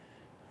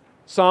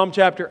Psalm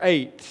chapter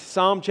 8.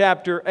 Psalm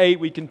chapter 8,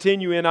 we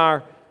continue in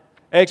our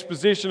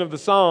exposition of the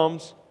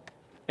Psalms.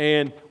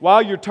 And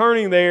while you're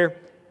turning there,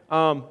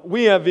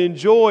 we have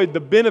enjoyed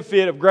the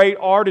benefit of great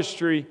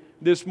artistry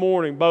this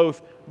morning.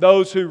 Both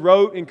those who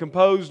wrote and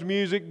composed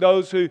music,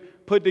 those who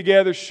put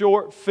together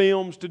short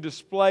films to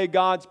display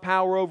God's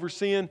power over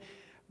sin,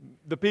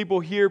 the people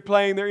here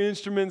playing their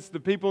instruments, the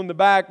people in the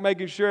back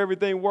making sure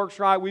everything works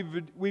right.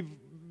 We've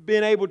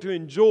been able to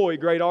enjoy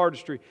great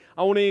artistry.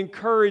 I want to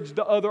encourage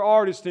the other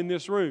artists in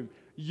this room,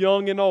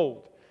 young and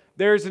old.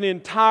 There's an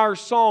entire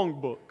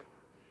songbook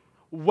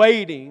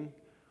waiting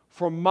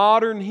for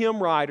modern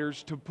hymn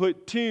writers to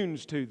put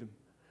tunes to them.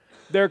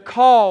 They're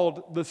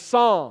called the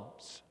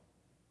Psalms.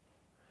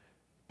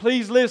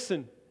 Please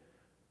listen.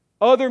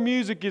 Other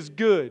music is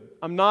good.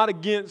 I'm not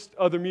against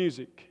other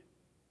music.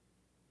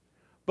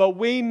 But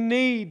we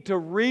need to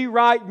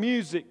rewrite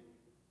music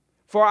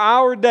for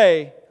our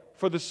day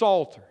for the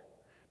Psalter.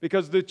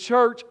 Because the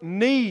church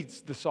needs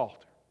the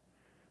Psalter.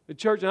 The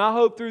church, and I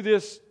hope through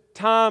this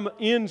time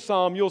in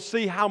Psalm, you'll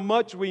see how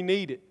much we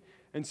need it.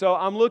 And so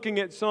I'm looking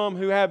at some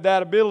who have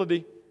that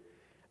ability,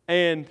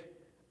 and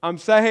I'm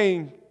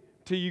saying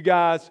to you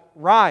guys,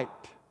 write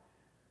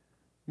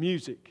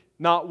music,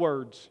 not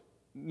words.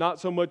 Not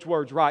so much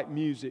words, write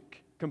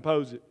music,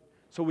 compose it,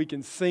 so we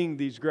can sing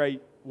these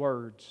great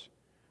words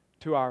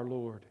to our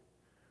Lord.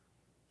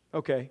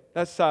 Okay,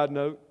 that's a side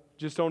note.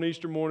 Just on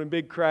Easter morning,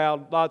 big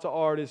crowd, lots of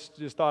artists,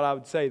 just thought I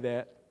would say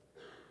that.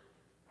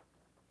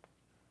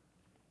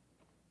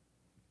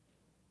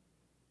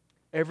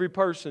 Every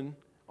person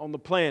on the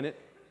planet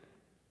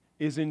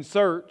is in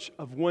search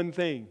of one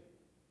thing.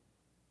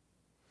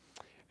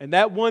 And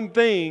that one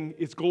thing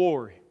is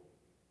glory.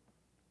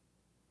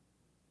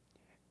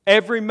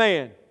 Every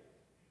man,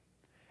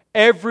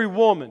 every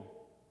woman,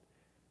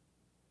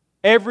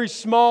 every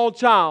small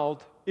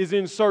child is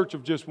in search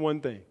of just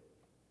one thing.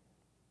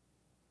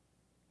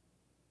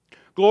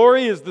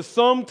 Glory is the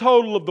sum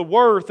total of the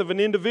worth of an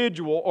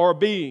individual or a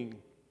being.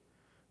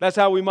 That's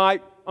how we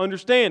might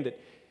understand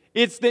it.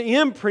 It's the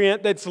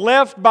imprint that's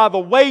left by the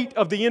weight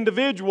of the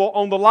individual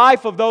on the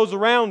life of those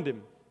around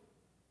him.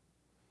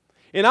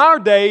 In our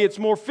day, it's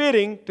more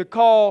fitting to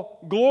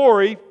call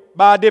glory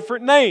by a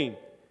different name,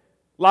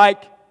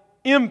 like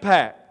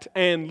impact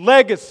and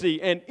legacy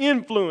and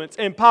influence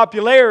and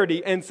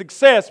popularity and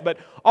success. But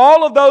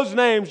all of those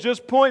names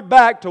just point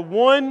back to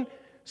one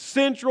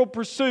central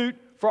pursuit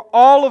for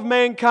all of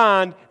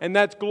mankind, and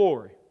that's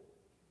glory.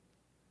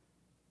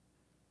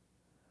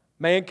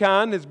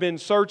 Mankind has been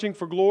searching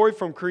for glory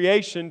from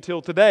creation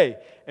till today.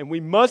 And we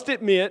must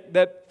admit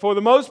that for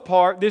the most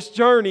part, this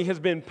journey has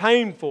been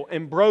painful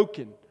and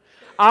broken.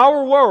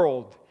 Our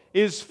world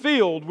is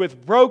filled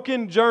with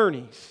broken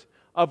journeys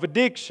of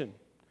addiction,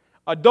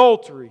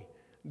 adultery,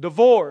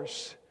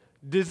 divorce,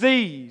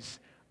 disease,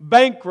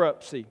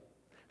 bankruptcy,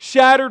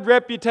 shattered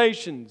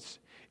reputations,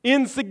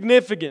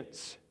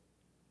 insignificance,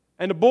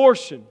 and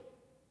abortion.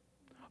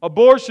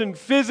 Abortion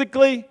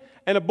physically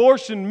and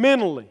abortion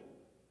mentally.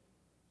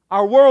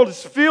 Our world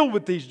is filled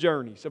with these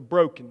journeys of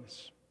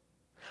brokenness.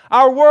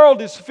 Our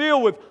world is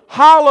filled with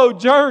hollow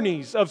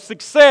journeys of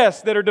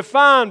success that are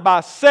defined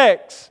by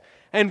sex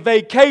and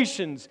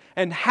vacations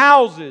and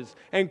houses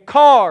and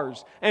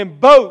cars and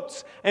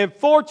boats and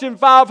Fortune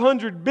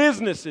 500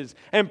 businesses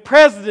and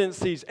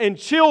presidencies and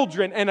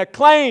children and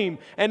acclaim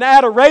and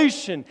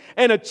adoration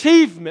and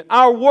achievement.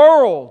 Our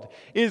world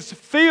is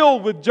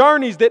filled with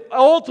journeys that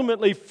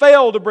ultimately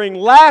fail to bring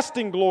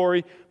lasting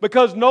glory,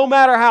 because no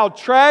matter how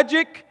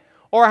tragic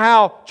or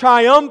how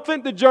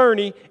triumphant the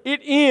journey, it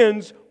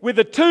ends with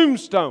a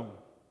tombstone.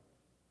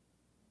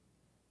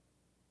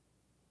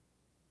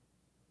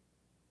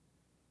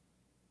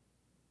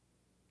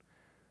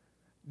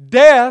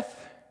 Death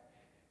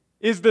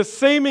is the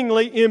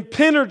seemingly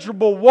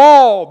impenetrable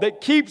wall that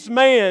keeps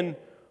man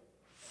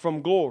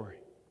from glory.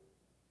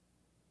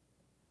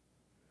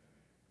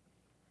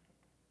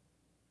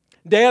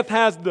 Death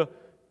has the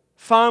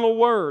final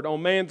word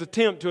on man's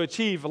attempt to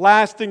achieve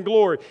lasting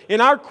glory.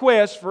 In our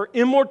quest for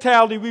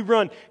immortality, we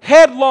run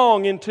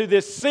headlong into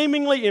this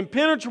seemingly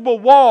impenetrable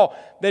wall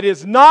that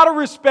is not a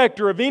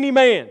respecter of any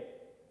man.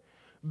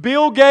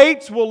 Bill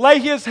Gates will lay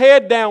his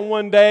head down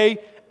one day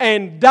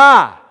and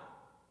die.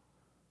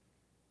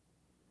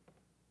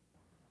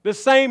 The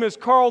same as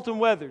Carlton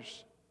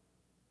Weathers.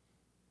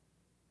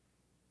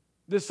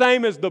 The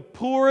same as the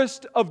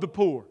poorest of the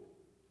poor.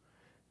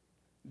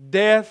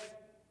 Death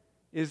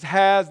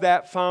has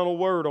that final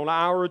word on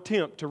our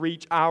attempt to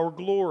reach our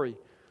glory.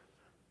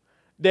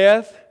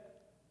 Death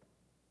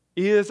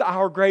is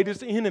our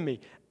greatest enemy.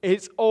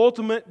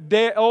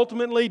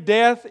 Ultimately,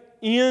 death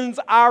ends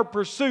our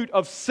pursuit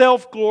of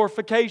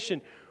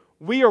self-glorification.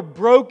 We are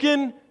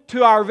broken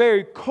to our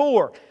very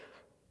core.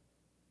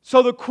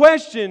 So the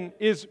question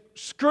is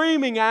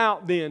screaming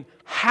out then,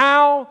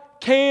 how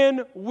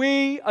can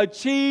we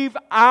achieve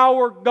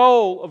our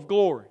goal of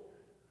glory?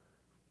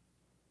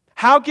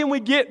 How can we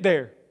get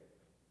there?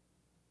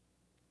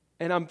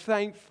 And I'm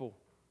thankful.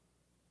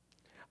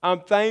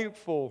 I'm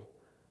thankful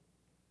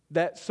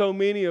that so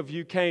many of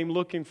you came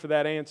looking for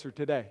that answer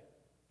today.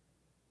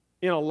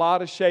 in a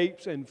lot of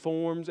shapes and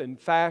forms and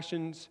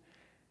fashions.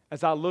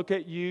 As I look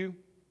at you,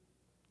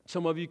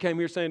 some of you came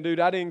here saying, dude,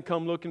 I didn't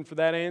come looking for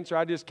that answer.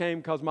 I just came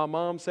because my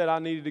mom said I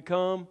needed to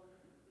come.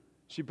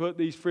 She put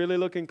these frilly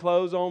looking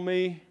clothes on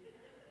me.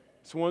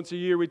 So once a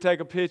year we take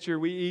a picture,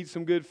 we eat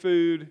some good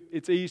food.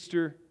 It's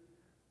Easter.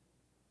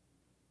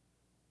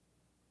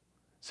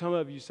 Some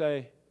of you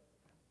say,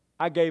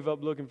 I gave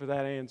up looking for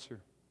that answer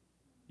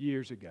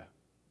years ago.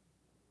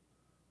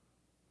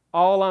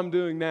 All I'm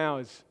doing now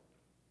is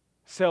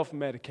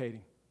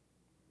self-medicating.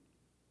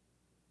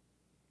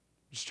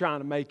 Just trying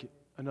to make it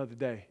another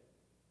day.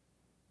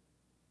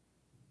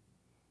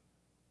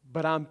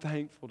 But I'm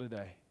thankful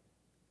today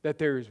that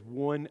there is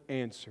one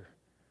answer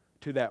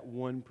to that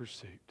one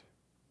pursuit.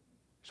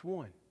 It's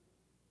one.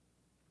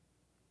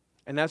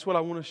 And that's what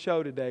I want to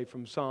show today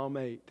from Psalm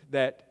 8,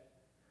 that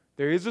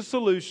there is a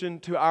solution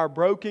to our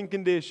broken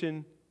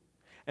condition,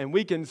 and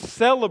we can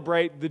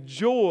celebrate the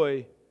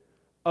joy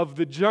of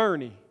the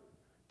journey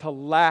to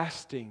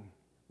lasting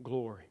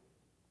glory.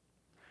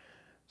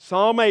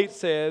 Psalm 8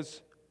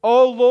 says,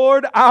 O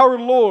Lord, our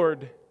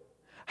Lord,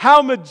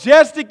 how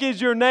majestic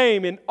is your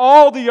name in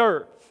all the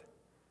earth.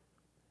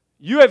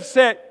 You have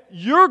set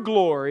your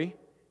glory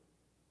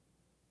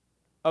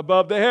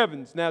above the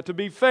heavens. Now, to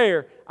be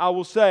fair, I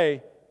will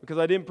say, because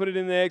I didn't put it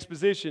in the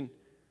exposition,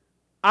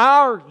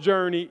 our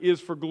journey is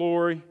for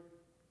glory.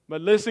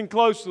 But listen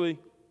closely.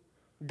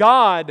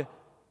 God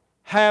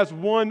has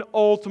one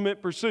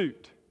ultimate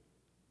pursuit.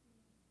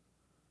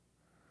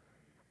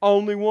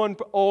 Only one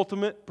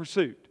ultimate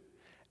pursuit.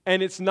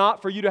 And it's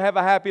not for you to have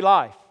a happy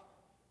life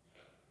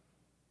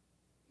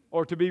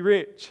or to be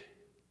rich.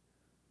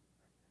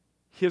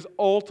 His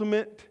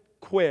ultimate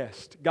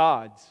quest,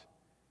 God's,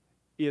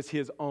 is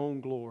His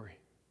own glory.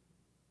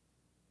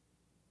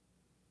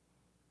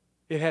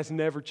 It has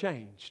never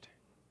changed.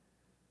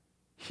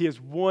 His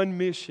one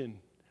mission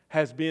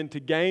has been to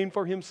gain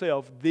for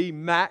Himself the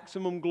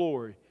maximum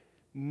glory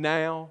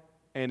now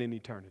and in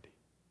eternity.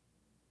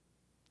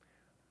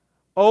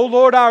 O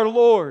Lord, our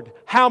Lord,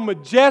 how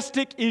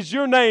majestic is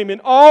your name in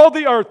all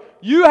the earth.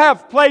 You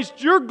have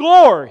placed your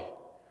glory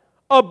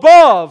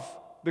above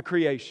the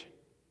creation.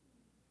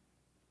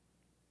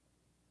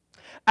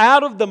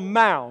 Out of the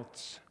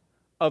mouths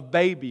of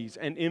babies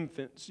and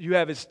infants, you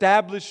have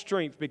established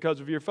strength because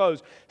of your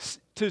foes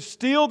to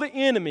steal the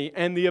enemy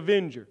and the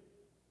avenger.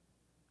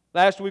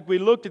 Last week we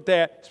looked at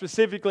that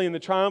specifically in the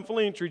triumphal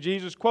entry.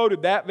 Jesus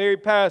quoted that very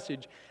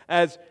passage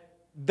as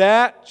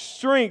that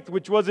strength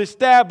which was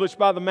established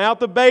by the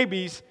mouth of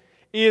babies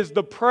is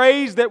the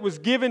praise that was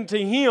given to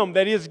Him,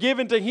 that is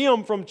given to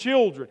Him from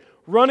children,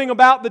 running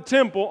about the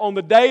temple on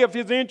the day of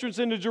His entrance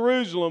into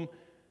Jerusalem.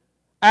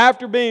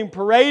 After being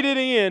paraded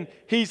in,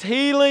 He's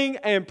healing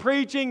and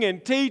preaching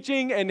and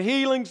teaching and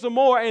healing some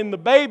more. And the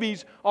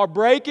babies are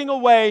breaking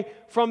away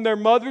from their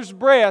mother's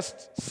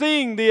breasts,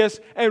 seeing this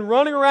and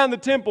running around the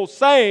temple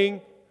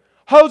saying,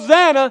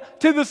 Hosanna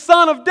to the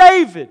Son of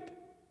David.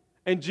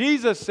 And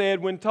Jesus said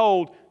when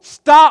told,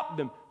 stop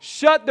them,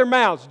 shut their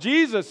mouths.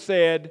 Jesus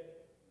said,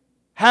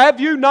 have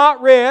you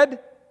not read?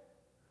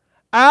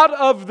 Out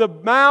of the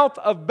mouth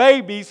of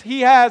babies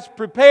He has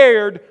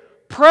prepared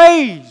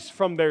praise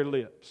from their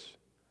lips.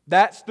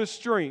 That's the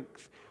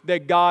strength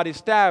that God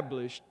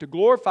established to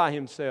glorify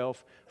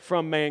Himself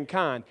from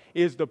mankind,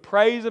 is the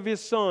praise of His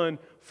Son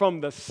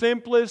from the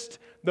simplest,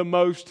 the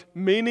most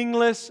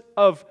meaningless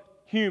of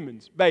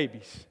humans,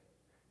 babies.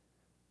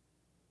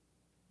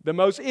 The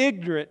most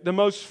ignorant, the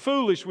most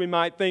foolish, we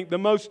might think, the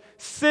most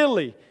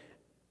silly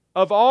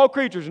of all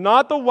creatures.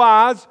 Not the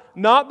wise,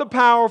 not the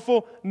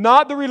powerful,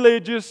 not the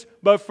religious,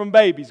 but from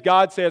babies.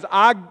 God says,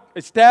 I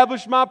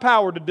established my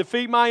power to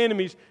defeat my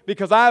enemies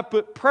because I have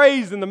put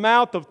praise in the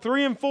mouth of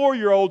 3- and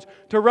 4-year-olds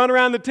to run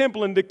around the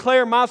temple and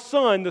declare my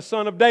Son, the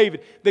Son of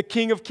David, the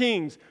King of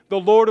Kings, the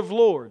Lord of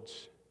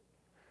Lords.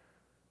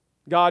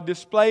 God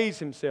displays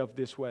Himself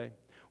this way.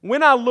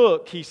 When I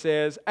look, He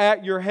says,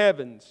 at your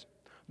heavens,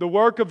 the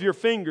work of your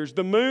fingers,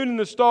 the moon and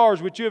the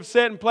stars which you have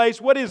set in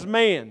place, what is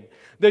man,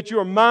 that you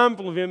are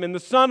mindful of him, and the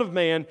Son of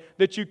Man,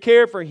 that you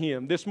care for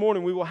him? This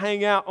morning we will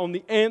hang out on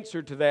the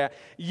answer to that.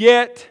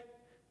 Yet,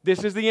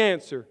 this is the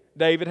answer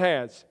David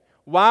has.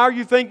 Why are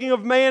you thinking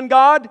of man,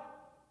 God?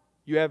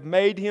 You have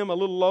made him a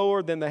little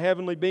lower than the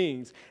heavenly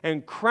beings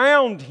and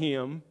crowned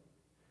him,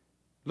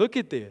 look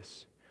at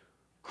this,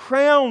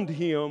 crowned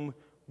him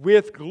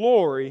with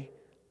glory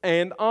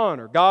and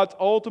honor. God's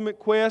ultimate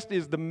quest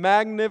is the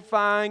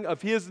magnifying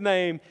of His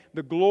name,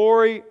 the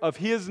glory of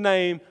His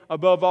name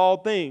above all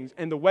things.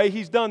 And the way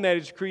He's done that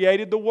is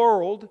created the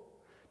world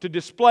to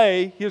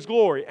display His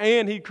glory.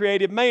 And He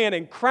created man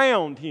and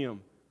crowned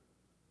him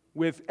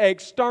with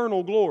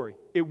external glory.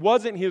 It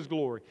wasn't his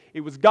glory.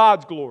 It was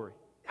God's glory.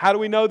 How do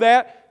we know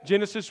that?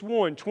 Genesis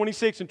 1,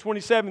 26 and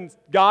 27,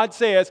 God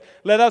says,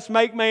 let us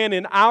make man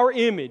in our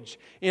image,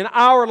 in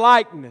our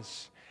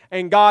likeness.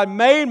 And God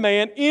made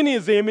man in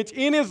His image,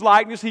 in His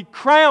likeness. He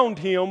crowned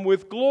him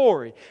with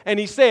glory. And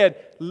He said,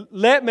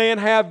 let man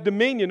have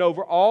dominion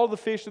over all the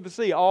fish of the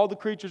sea, all the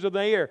creatures of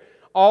the air,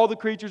 all the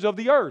creatures of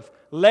the earth.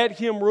 Let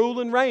him rule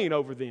and reign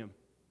over them.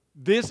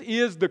 This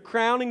is the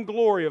crowning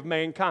glory of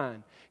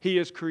mankind. He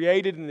is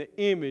created in the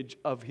image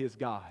of His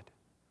God.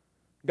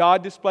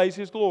 God displays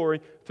His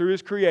glory through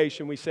His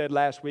creation, we said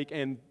last week,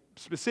 and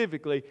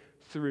specifically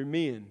through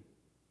men.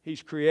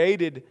 He's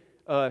created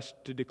us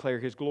to declare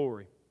His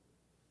glory.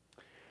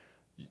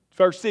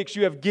 Verse 6,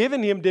 you have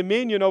given Him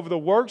dominion over the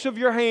works of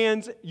your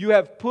hands. You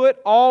have put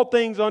all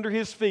things under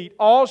His feet,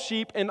 all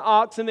sheep and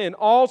oxen, and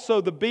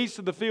also the beasts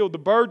of the field, the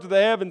birds of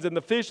the heavens, and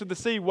the fish of the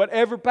sea,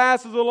 whatever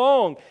passes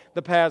along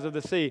the paths of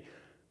the sea.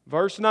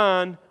 Verse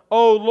 9,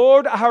 O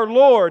Lord, our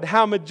Lord,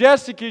 how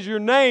majestic is your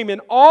name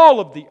in all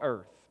of the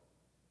earth.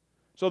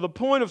 So the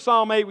point of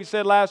Psalm 8, we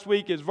said last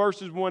week, is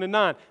verses 1 and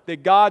 9,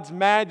 that God's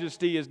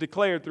majesty is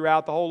declared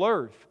throughout the whole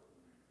earth.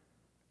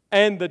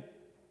 And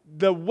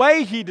the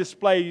way He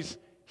displays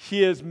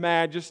His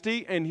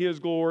majesty and His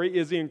glory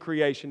is in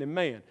creation and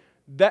man.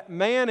 That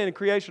man and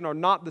creation are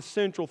not the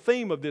central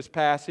theme of this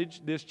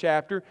passage, this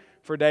chapter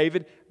for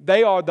David.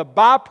 They are the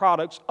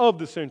byproducts of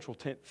the central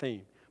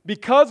theme.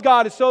 Because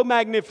God is so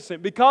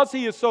magnificent, because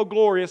He is so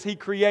glorious, He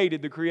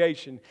created the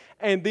creation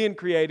and then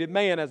created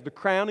man as the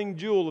crowning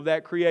jewel of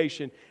that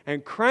creation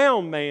and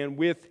crowned man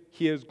with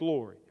His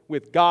glory,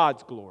 with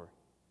God's glory.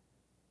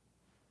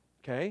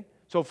 Okay?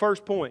 So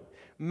first point,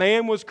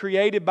 man was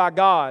created by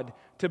God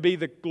to be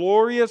the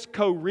glorious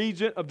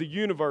co-regent of the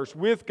universe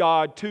with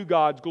God to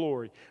God's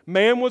glory.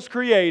 Man was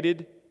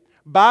created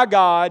by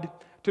God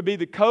to be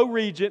the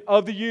co-regent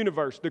of the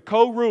universe, the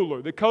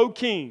co-ruler, the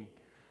co-king,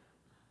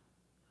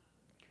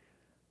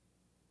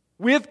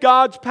 with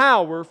God's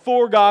power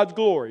for God's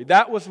glory.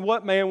 That was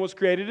what man was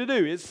created to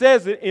do. It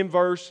says it in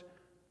verse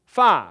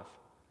 5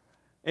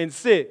 and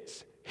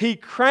 6. He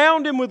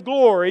crowned him with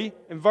glory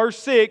in verse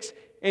 6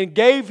 and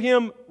gave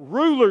him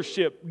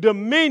rulership,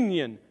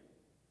 dominion,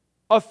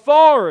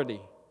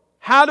 authority.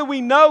 How do we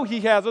know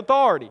he has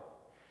authority?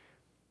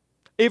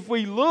 If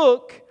we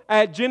look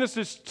at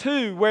Genesis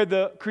 2, where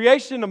the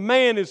creation of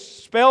man is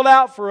spelled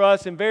out for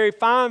us in very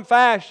fine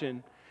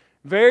fashion,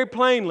 very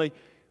plainly,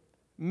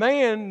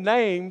 man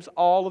names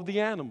all of the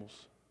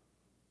animals.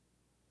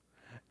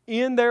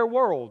 In their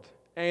world,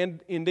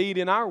 and indeed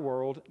in our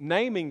world,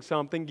 naming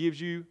something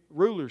gives you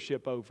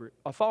rulership over it,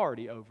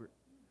 authority over it.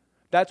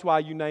 That's why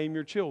you name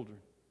your children.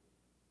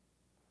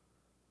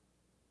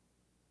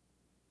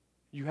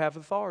 You have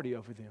authority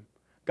over them.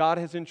 God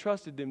has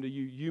entrusted them to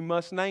you. You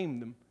must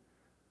name them.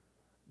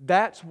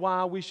 That's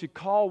why we should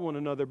call one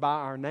another by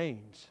our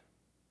names.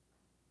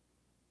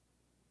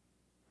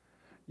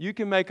 You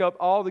can make up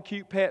all the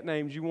cute pet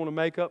names you want to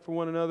make up for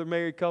one another,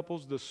 married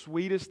couples. The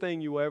sweetest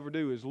thing you will ever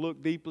do is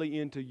look deeply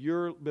into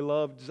your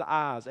beloved's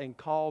eyes and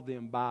call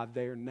them by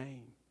their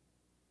name.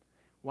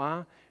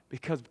 Why?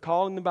 Because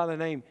calling them by their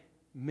name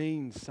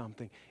means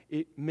something.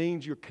 It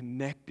means you're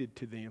connected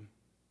to them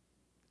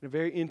in a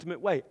very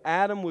intimate way.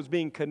 Adam was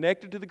being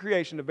connected to the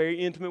creation in a very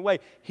intimate way.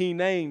 He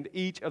named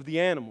each of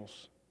the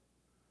animals.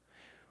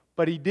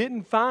 But he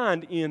didn't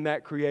find in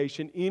that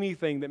creation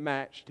anything that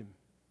matched him.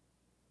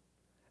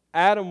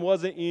 Adam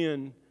wasn't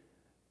into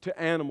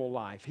animal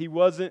life. He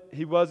wasn't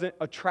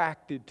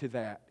attracted to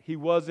that. He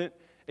wasn't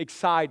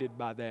excited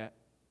by that.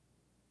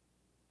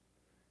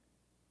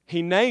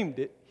 He named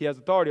it. He has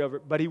authority over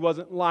it, but he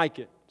wasn't like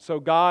it. So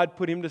God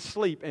put him to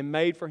sleep and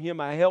made for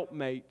him a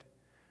helpmate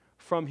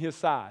from his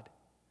side,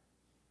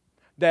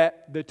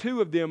 that the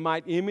two of them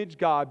might image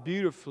God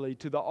beautifully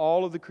to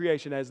all of the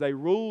creation as they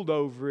ruled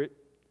over it,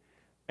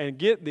 and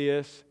get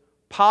this,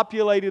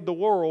 populated the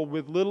world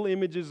with little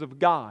images of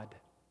God,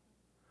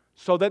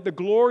 so that the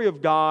glory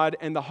of God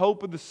and the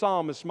hope of the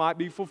psalmist might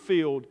be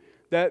fulfilled,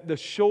 that the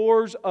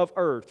shores of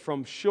earth,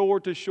 from shore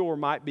to shore,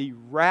 might be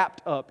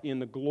wrapped up in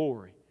the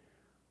glory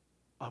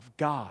of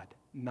God,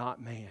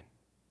 not man.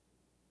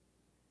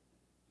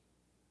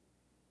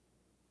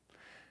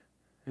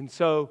 And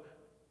so,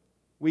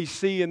 we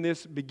see in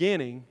this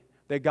beginning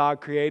that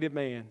God created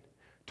man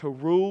to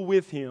rule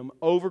with Him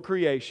over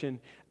creation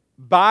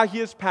by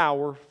His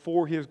power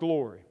for His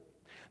glory.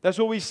 That's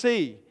what we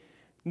see.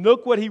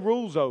 Look what He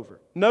rules over.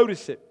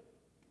 Notice it.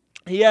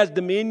 He has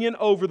dominion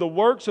over the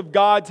works of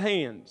God's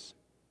hands.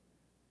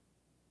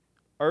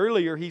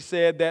 Earlier He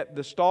said that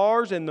the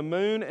stars and the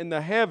moon and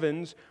the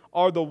heavens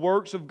are the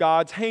works of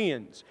God's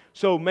hands.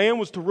 So man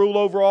was to rule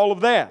over all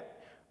of that.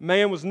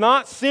 Man was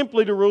not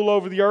simply to rule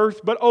over the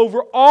earth, but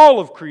over all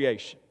of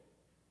creation.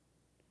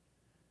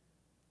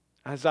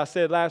 As I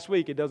said last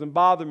week, it doesn't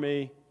bother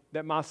me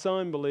that my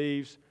son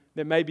believes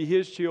that maybe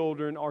his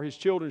children or his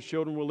children's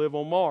children will live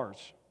on Mars.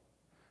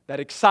 That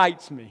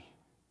excites me,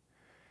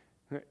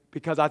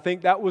 because I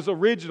think that was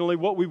originally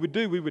what we would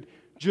do. We would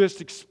just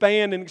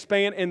expand,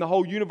 and the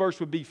whole universe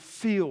would be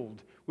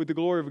filled with the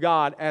glory of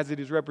God as it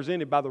is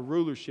represented by the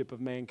rulership of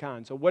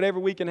mankind. So whatever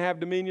we can have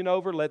dominion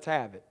over, let's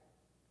have it.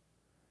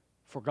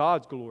 For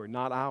God's glory,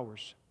 not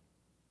ours.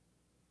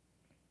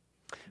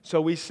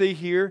 So we see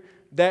here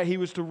that He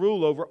was to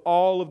rule over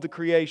all of the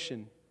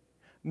creation.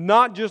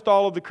 Not just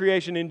all of the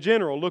creation in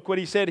general. Look what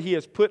He said He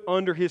has put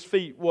under His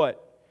feet.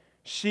 What?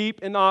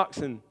 Sheep and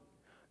oxen.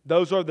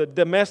 Those are the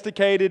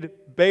domesticated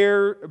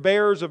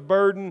bearers of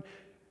burden,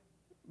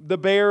 the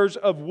bearers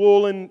of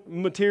woolen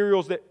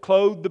materials that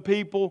clothed the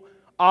people.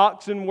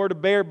 Oxen were to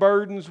bear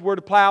burdens, were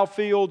to plow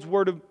fields,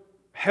 were to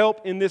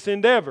help in this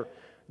endeavor.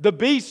 The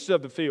beasts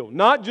of the field,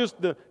 not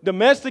just the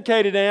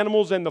domesticated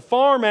animals and the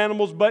farm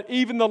animals, but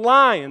even the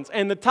lions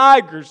and the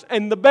tigers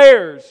and the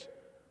bears.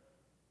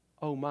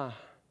 Oh my.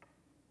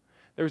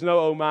 There's no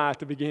oh my at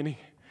the beginning.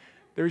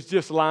 There's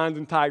just lions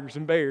and tigers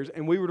and bears,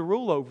 and we were to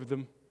rule over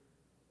them.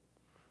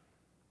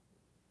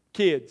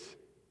 Kids,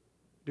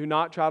 do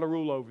not try to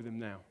rule over them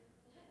now.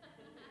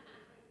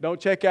 Don't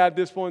check out at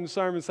this point in the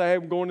sermon and say, hey,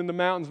 I'm going in the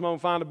mountains, I'm going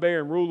to find a bear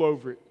and rule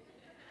over it.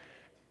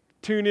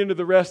 Tune into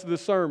the rest of the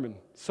sermon.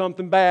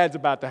 Something bad's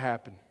about to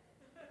happen.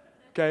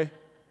 Okay?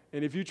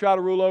 And if you try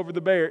to rule over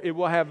the bear, it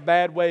will have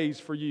bad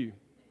ways for you.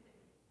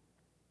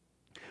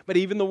 But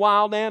even the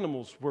wild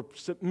animals were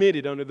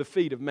submitted under the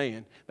feet of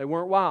man. They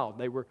weren't wild.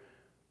 They were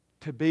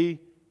to be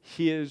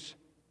His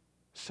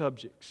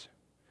subjects.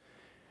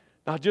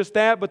 Not just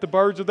that, but the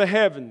birds of the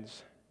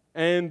heavens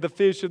and the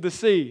fish of the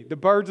sea. The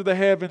birds of the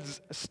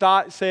heavens,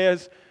 Stott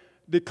says,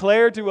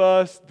 declare to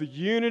us the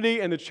unity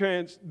and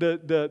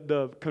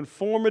the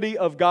conformity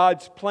of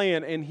God's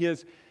plan and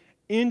His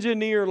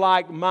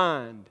engineer-like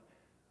mind.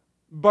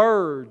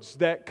 Birds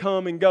that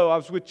come and go. I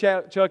was with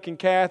Chuck and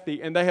Kathy,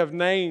 and they have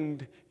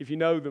named, if you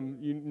know them,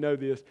 you know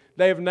this,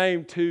 they have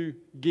named 2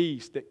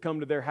 geese that come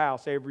to their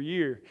house every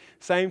year.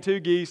 Same 2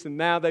 geese, and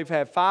now they've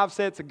had 5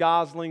 sets of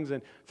goslings,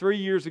 and 3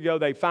 years ago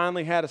they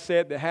finally had a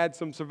set that had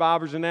some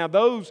survivors, and now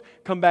those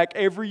come back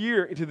every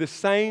year into the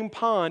same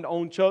pond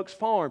on Chuck's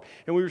farm.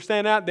 And we were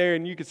standing out there,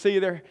 and you could see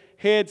their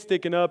head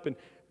sticking up, and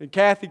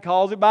Kathy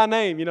calls it by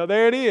name. You know,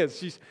 there it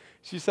is.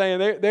 She's saying,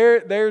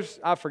 there's,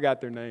 I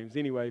forgot their names.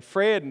 Anyway,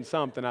 Fred and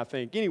something, I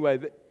think. Anyway,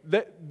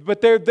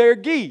 but they're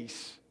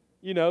geese.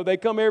 You know, they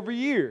come every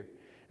year.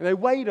 And they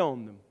wait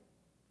on them.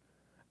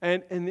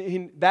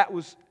 And that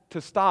was to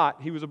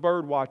Stott. He was a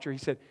bird watcher. He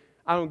said,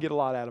 I don't get a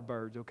lot out of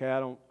birds, okay? I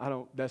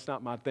don't, that's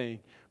not my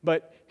thing.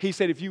 But he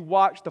said, if you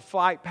watch the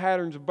flight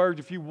patterns of birds,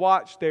 if you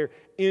watch their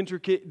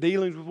intricate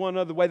dealings with one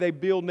another, the way they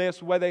build nests,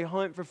 the way they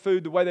hunt for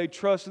food, the way they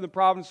trust in the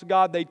providence of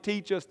God, they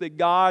teach us that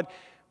God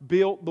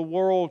built the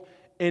world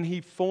and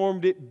He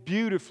formed it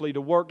beautifully to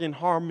work in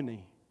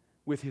harmony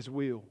with His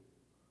will.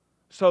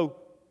 So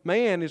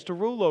man is to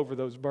rule over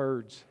those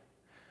birds,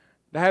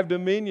 to have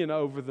dominion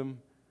over them.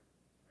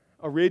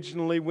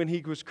 Originally, when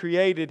He was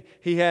created,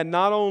 He had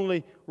not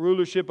only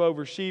rulership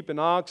over sheep and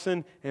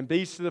oxen and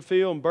beasts of the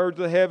field and birds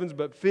of the heavens,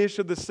 but fish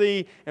of the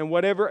sea and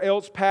whatever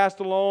else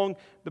passed along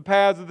the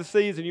paths of the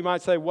seas. And you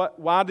might say,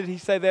 why did He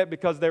say that?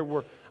 Because there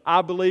were,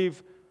 I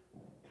believe,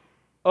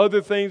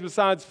 other things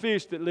besides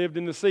fish that lived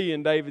in the sea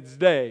in David's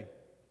day.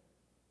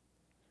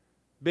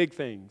 Big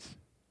things,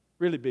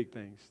 really big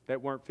things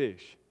that weren't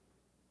fish.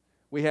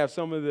 We have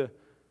some of the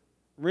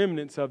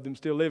remnants of them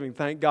still living.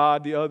 Thank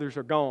God the others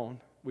are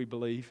gone, we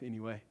believe,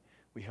 anyway,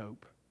 we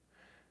hope.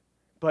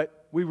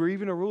 But we were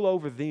even to rule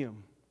over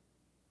them.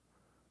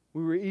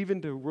 We were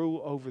even to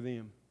rule over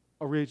them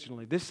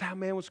originally. This is how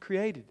man was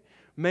created.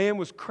 Man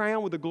was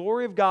crowned with the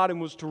glory of God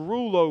and was to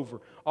rule over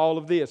all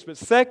of this. But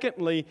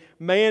secondly,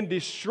 man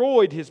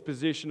destroyed his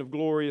position of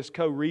glorious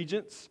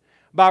co-regents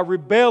by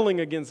rebelling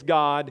against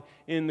God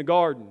in the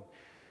garden.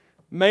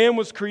 Man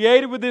was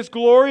created with this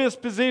glorious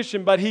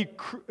position, but he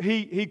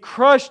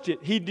crushed it.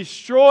 He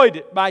destroyed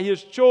it by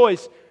his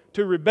choice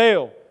to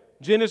rebel.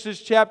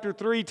 Genesis chapter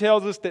 3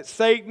 tells us that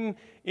Satan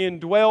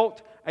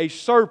indwelt a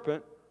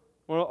serpent,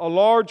 a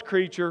large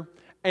creature,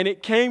 and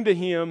it came to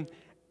him,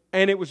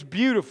 and it was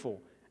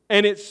beautiful.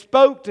 And it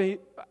spoke to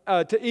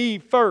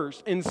Eve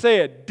first and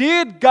said,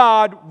 "Did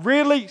God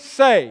really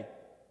say?"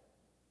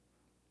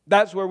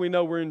 That's where we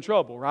know we're in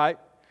trouble, right?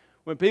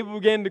 When people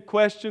begin to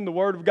question the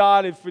Word of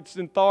God, if it's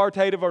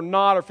authoritative or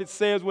not, or if it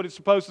says what it's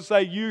supposed to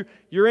say,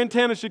 your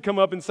antenna should come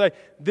up and say,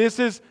 this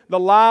is the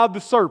lie of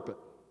the serpent.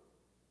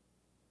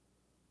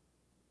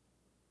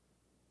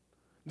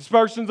 This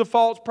person's a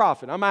false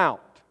prophet. I'm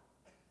out.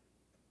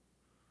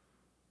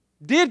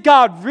 Did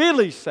God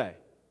really say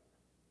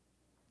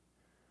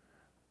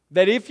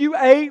that if you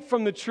ate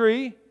from the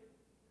tree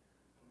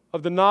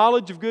of the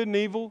knowledge of good and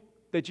evil,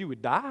 that you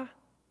would die?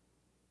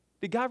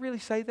 Did God really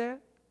say that?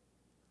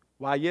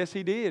 Why, yes,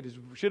 He did. It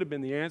should have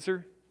been the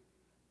answer.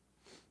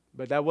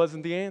 But that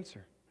wasn't the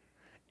answer.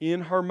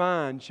 In her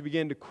mind, she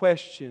began to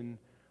question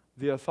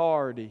the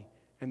authority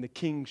and the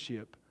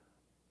kingship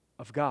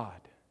of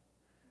God.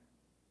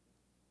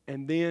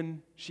 And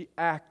then she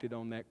acted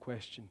on that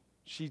question.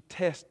 She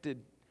tested.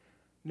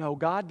 No,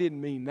 God didn't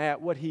mean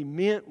that. What He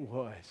meant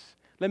was,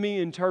 let me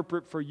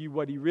interpret for you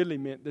what He really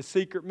meant. The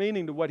secret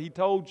meaning to what He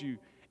told you,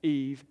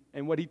 Eve,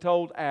 and what He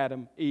told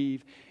Adam,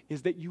 Eve,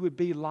 is that you would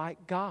be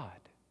like God.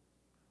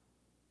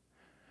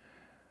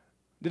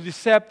 The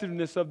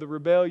deceptiveness of the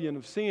rebellion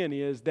of sin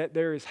is that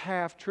there is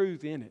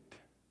half-truth in it.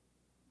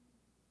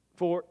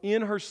 For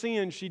in her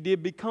sin, she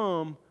did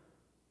become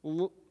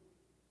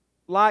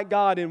like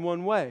God in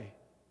one way.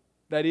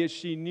 That is,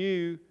 she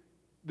knew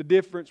the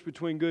difference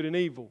between good and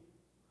evil.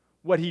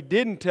 What He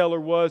didn't tell her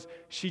was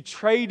she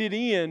traded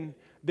in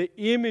the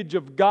image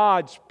of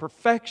God's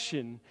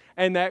perfection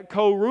and that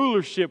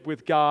co-rulership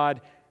with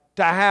God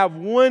to have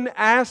one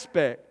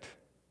aspect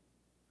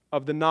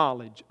of the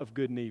knowledge of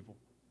good and evil.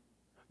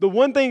 The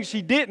one thing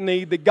she didn't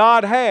need that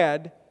God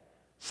had,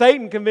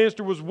 Satan convinced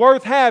her was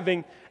worth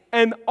having,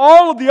 and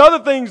all of the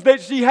other things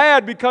that she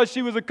had because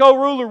she was a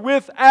co-ruler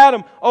with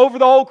Adam over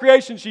the whole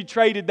creation, she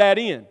traded that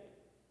in.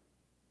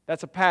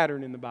 That's a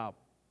pattern in the Bible.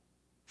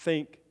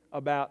 Think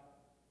about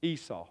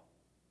Esau.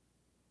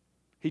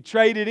 He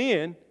traded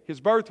in his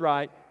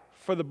birthright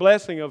for the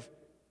blessing of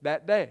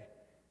that day.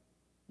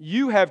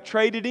 You have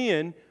traded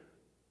in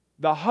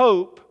the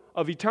hope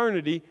of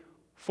eternity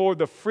for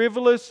the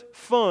frivolous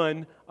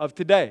fun of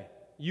today.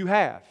 You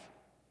have.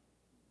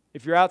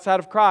 If you're outside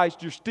of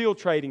Christ, you're still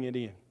trading it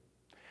in.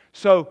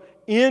 So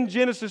in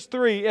Genesis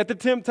 3, at the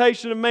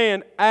temptation of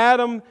man,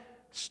 Adam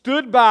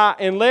stood by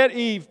and let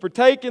Eve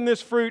partake in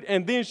this fruit,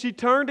 and then she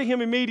turned to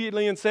him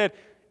immediately and said,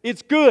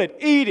 "It's good,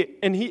 eat it."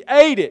 And he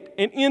ate it.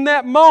 And in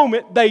that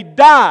moment, they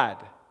died.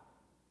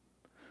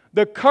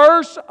 The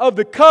curse of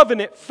the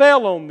covenant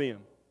fell on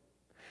them.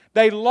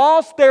 They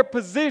lost their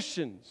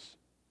positions.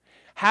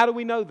 How do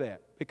we know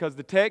that? Because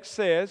the text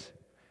says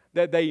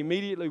that they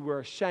immediately were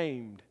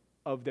ashamed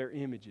of their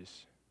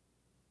images.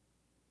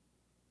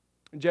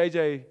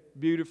 JJ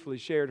beautifully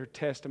shared her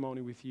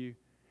testimony with you.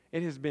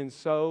 It has been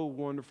so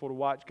wonderful to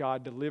watch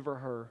God deliver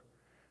her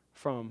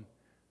from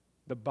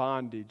the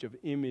bondage of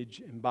image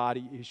and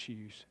body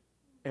issues.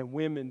 And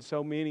women,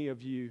 so many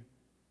of you,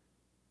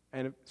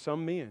 and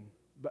some men,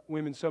 but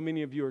women, so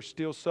many of you are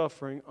still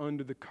suffering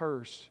under the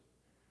curse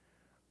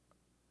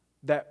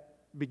that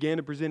began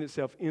to present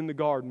itself in the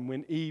garden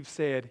when Eve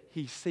said,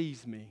 "He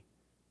sees me,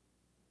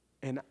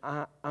 and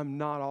I'm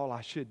not all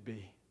I should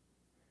be."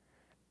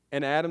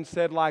 And Adam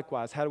said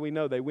likewise. How do we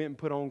know? They went and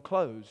put on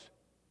clothes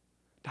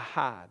to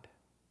hide.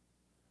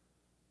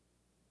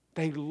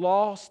 They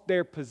lost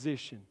their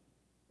position.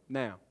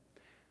 Now,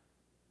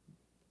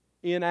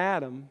 in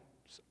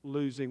Adam's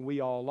losing,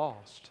 we all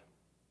lost.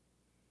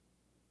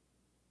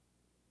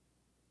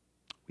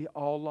 We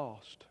all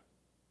lost.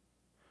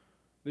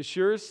 The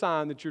surest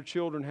sign that your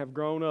children have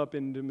grown up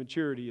into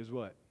maturity is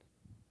what?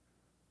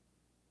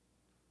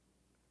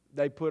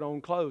 They put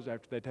on clothes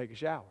after they take a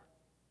shower.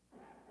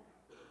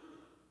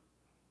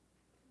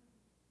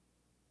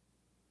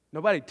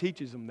 Nobody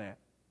teaches them that.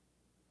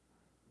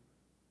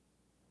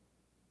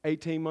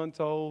 18 months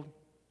old,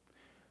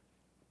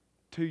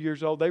 2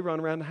 years old, they run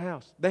around the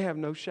house. They have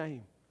no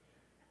shame.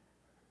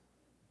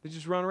 They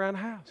just run around the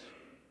house.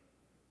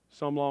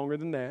 Some longer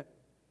than that.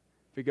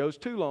 If it goes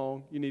too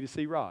long, you need to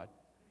see Rod.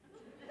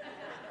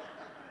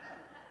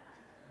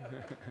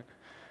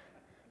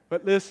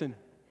 But listen,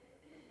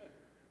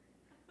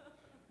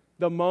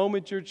 the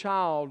moment your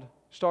child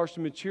starts to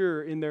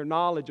mature in their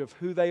knowledge of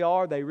who they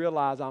are, they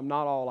realize I'm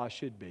not all I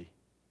should be.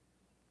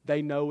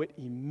 They know it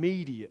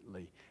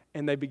immediately.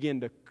 And they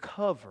begin to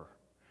cover,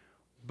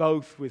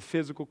 both with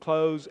physical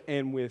clothes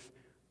and with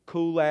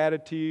cool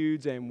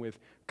attitudes and with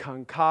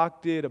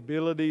concocted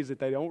abilities that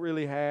they don't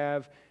really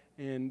have.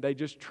 And they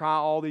just try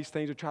all these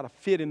things to try to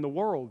fit in the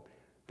world.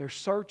 They're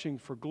searching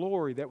for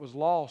glory that was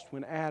lost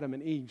when Adam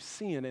and Eve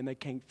sinned and they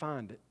can't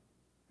find it.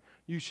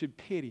 You should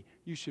pity.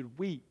 You should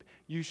weep.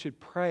 You should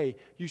pray.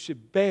 You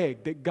should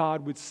beg that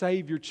God would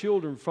save your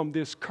children from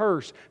this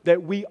curse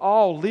that we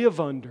all live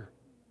under.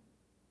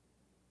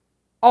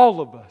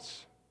 All of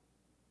us.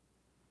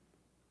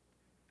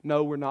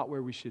 No, we're not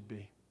where we should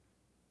be.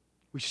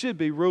 We should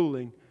be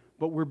ruling,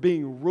 but we're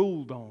being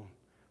ruled on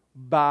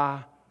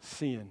by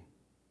sin.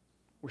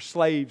 We're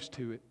slaves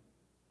to it.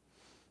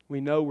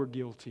 We know we're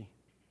guilty.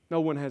 No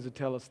one has to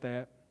tell us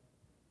that.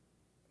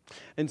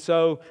 And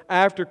so,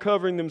 after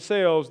covering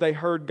themselves, they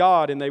heard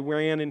God and they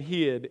ran and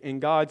hid.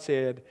 And God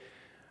said,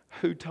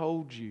 "Who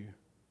told you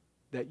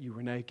that you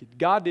were naked?"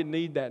 God didn't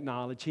need that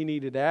knowledge. He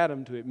needed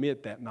Adam to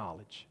admit that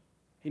knowledge.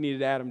 He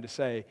needed Adam to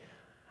say,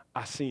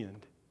 "I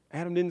sinned."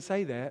 Adam didn't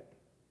say that.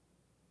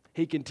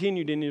 He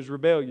continued in his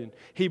rebellion.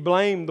 He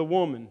blamed the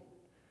woman.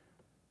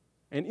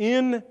 And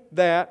in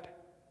that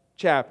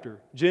chapter,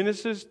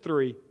 Genesis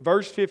 3,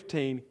 verse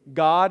 15,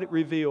 God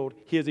revealed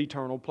His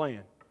eternal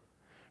plan.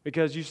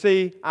 Because you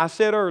see, I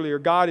said earlier,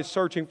 God is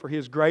searching for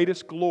His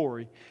greatest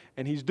glory,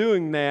 and He's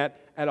doing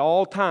that at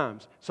all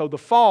times. So the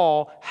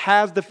fall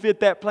has to fit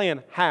that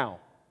plan. How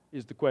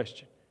is the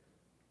question?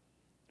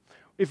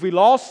 If we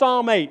lost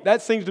Psalm 8,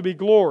 that seems to be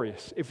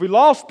glorious. If we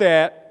lost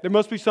that, there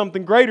must be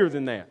something greater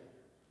than that.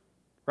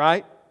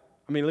 Right?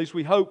 I mean, at least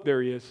we hope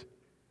there is.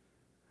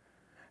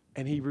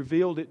 And He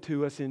revealed it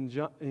to us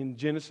in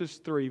Genesis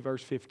 3,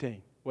 verse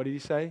 15. What did He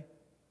say?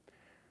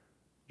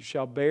 "You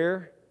shall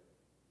bear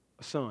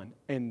a son,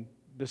 and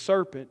the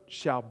serpent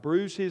shall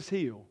bruise his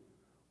heel,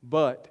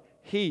 but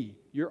he,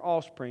 your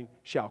offspring,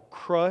 shall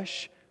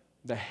crush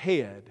the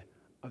head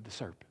of the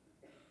serpent."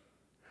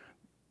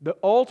 The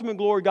ultimate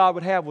glory God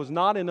would have was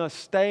not in us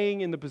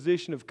staying in the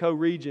position of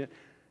co-regent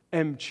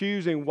and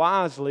choosing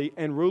wisely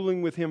and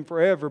ruling with Him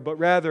forever, but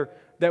rather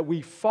that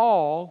we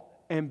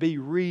fall and be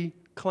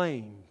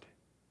reclaimed.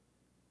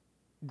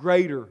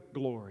 Greater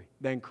glory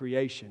than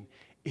creation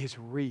is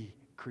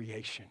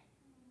recreation.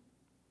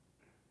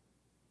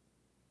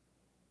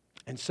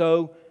 And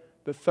so,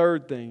 the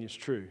third thing is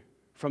true.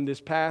 From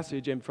this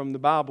passage and from the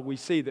Bible, we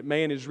see that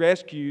man is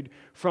rescued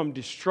from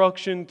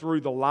destruction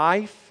through the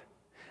life,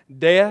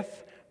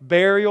 death,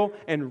 burial,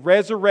 and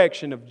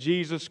resurrection of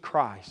Jesus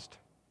Christ.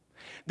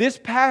 This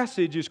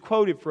passage is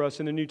quoted for us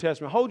in the New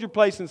Testament. Hold your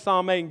place in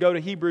Psalm 8 and go to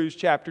Hebrews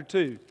chapter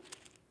 2.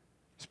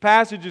 This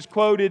passage is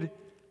quoted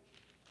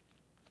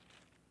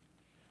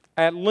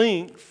at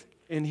length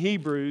in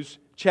Hebrews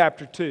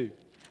chapter 2.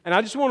 And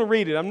I just want to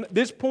read it.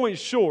 This point is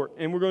short,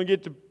 and we're going to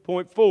get to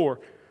point 4.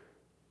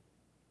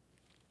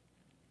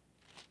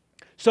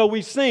 So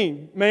we've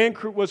seen man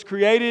was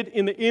created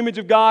in the image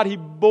of God. He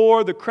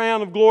bore the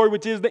crown of glory,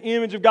 which is the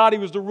image of God. He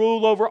was to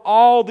rule over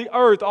all the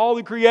earth, all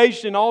the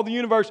creation, all the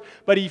universe.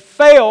 But he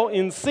fell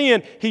in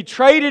sin. He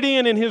traded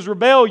in his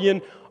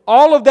rebellion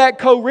all of that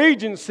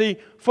co-regency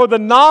for the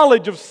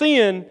knowledge of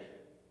sin,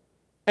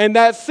 and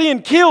that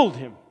sin killed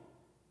him.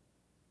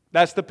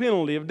 That's the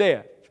penalty of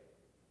death.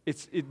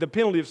 The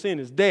penalty of sin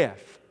is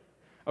death.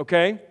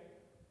 Okay?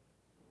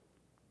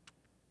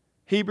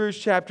 Hebrews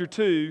chapter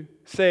 2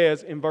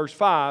 says in verse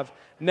 5,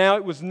 "Now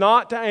it was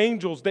not to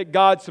angels that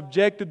God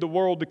subjected the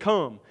world to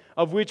come,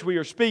 of which we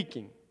are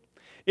speaking.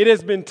 It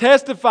has been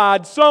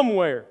testified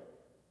somewhere."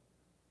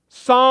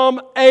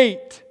 Psalm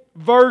 8,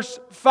 verse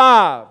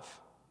 5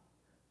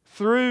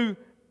 through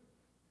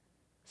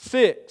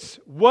 6.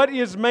 "What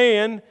is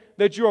man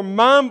that you are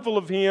mindful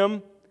of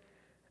him,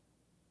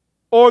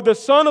 or the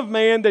Son of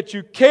Man that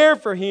you care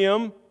for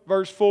him?"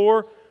 Verse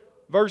 4.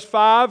 Verse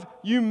 5,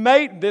 "You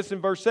made," this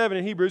in verse 7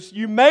 in Hebrews,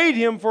 "you made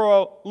him for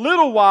a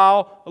little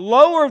while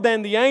lower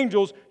than the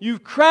angels.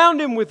 You've crowned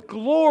him with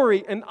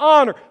glory and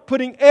honor,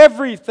 putting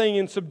everything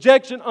in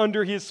subjection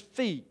under his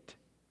feet."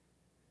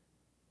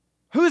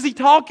 Who is he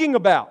talking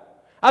about?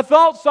 I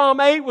thought Psalm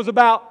 8 was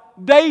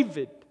about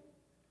David.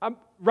 I'm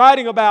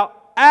writing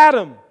about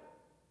Adam.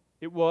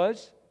 It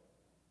was.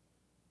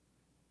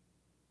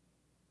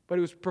 But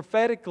it was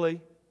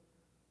prophetically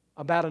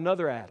about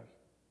another Adam.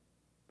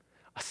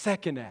 A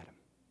second Adam.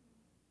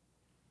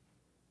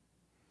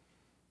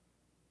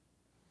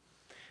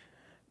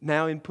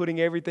 Now, in putting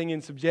everything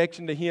in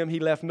subjection to him, he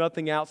left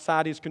nothing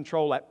outside his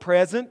control. At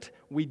present,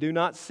 we do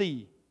not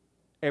see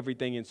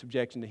everything in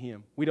subjection to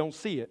him. We don't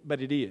see it,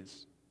 but it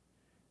is.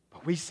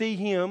 But we see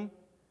him,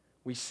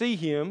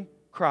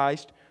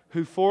 Christ,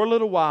 who for a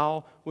little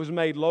while was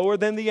made lower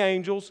than the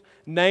angels,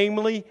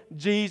 namely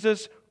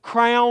Jesus,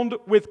 crowned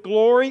with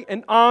glory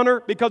and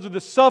honor because of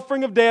the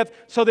suffering of death,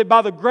 so that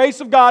by the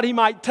grace of God he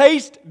might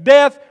taste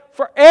death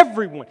for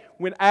everyone.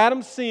 When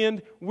Adam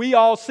sinned, we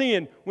all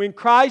sinned. When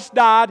Christ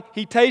died,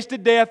 he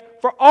tasted death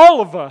for all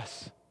of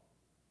us.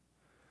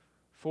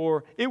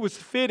 For it was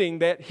fitting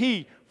that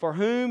he, for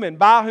whom and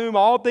by whom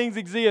all things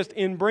exist,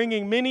 in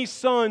bringing many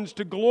sons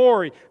to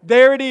glory.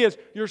 There it is.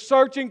 You're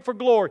searching for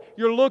glory.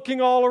 You're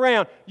looking all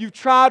around. You've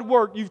tried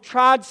work. You've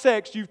tried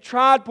sex. You've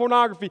tried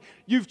pornography.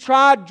 You've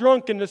tried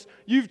drunkenness.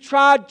 You've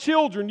tried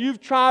children.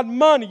 You've tried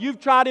money. You've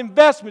tried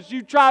investments.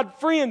 You've tried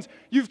friends.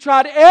 You've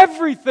tried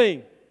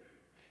everything.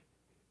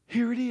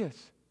 Here it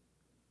is.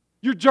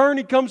 Your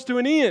journey comes to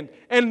an end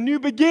and a new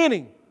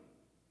beginning.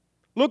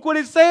 Look what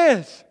it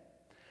says.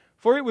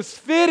 For it was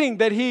fitting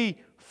that he,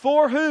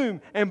 for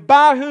whom and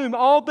by whom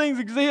all things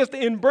exist,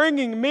 in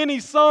bringing many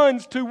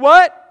sons to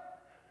what?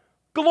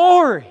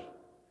 Glory,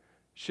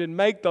 should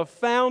make the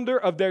founder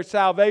of their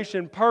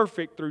salvation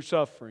perfect through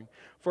suffering.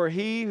 For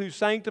he who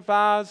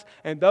sanctifies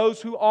and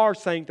those who are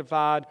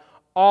sanctified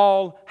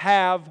all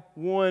have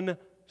one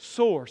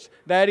source.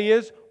 That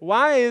is,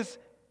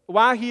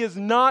 why he is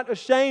not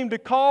ashamed to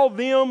call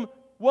them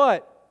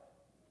what?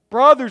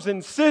 Brothers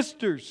and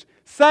sisters,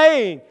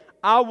 saying,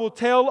 "I will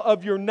tell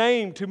of your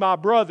name to my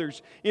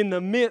brothers. In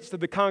the midst of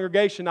the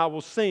congregation I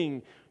will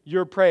sing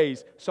your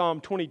praise."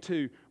 Psalm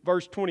 22,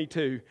 verse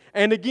 22.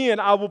 "And again,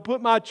 I will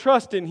put my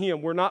trust in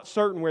him." We're not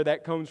certain where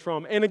that comes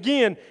from. "And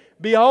again,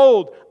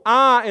 behold,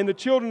 I and the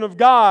children of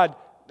God,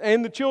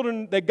 and the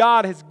children that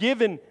God has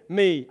given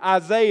me."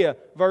 Isaiah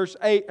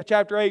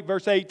chapter 8,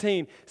 verse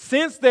 18.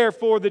 "Since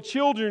therefore the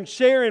children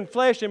share in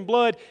flesh and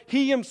blood,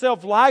 he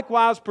himself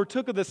likewise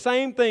partook of the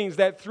same things,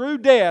 that through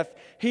death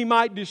he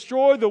might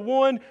destroy the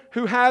one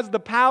who has the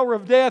power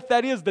of death,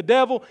 that is, the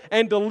devil,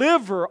 and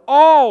deliver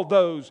all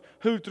those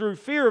who through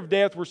fear of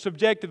death were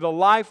subjected to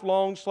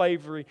lifelong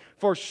slavery.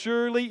 For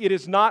surely it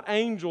is not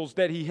angels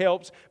that he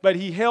helps, but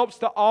he helps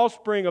the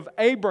offspring of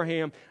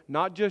Abraham,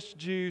 not just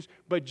Jews,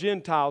 but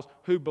Gentiles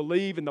who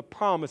believe in the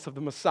promise of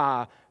the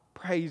Messiah."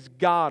 Praise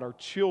God, are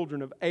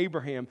children of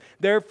Abraham.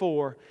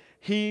 Therefore,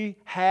 he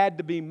had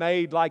to be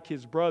made like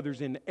his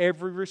brothers in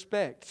every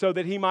respect, so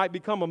that he might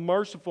become a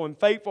merciful and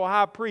faithful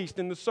high priest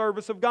in the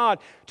service of God,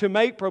 to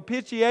make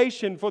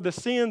propitiation for the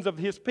sins of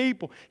his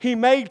people. He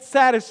made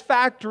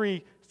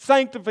satisfactory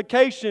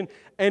sanctification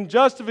and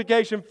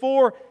justification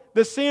for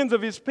the sins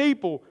of his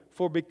people.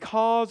 For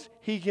because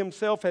he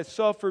himself has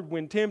suffered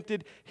when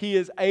tempted, he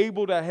is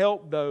able to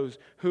help those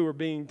who are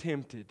being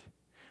tempted.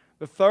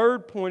 The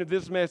third point of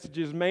this message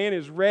is man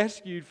is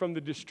rescued from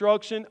the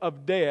destruction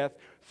of death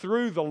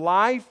through the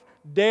life,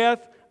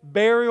 death,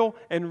 burial,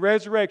 and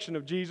resurrection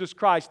of Jesus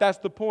Christ. That's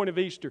the point of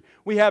Easter.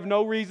 We have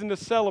no reason to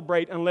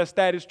celebrate unless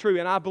that is true,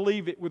 and I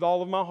believe it with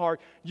all of my heart.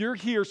 You're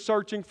here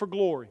searching for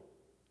glory.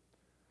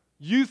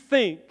 You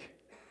think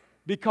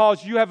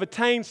because you have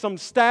attained some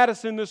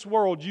status in this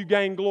world, you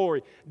gain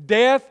glory.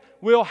 Death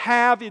will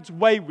have its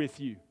way with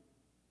you.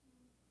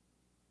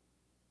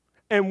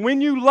 And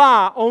when you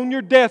lie on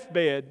your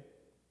deathbed,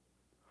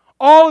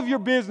 all of your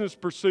business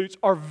pursuits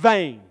are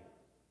vain.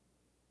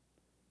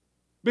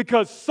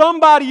 Because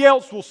somebody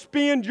else will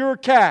spend your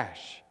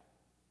cash.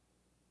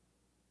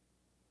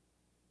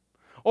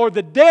 Or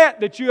the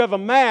debt that you have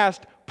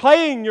amassed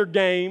playing your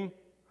game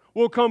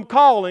will come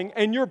calling,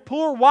 and your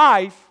poor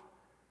wife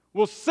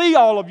will see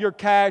all of your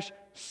cash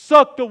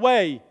sucked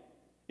away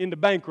into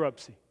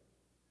bankruptcy.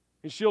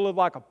 And she'll live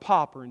like a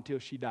pauper until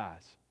she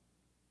dies.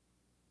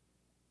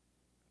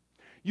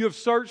 You have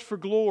searched for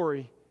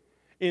glory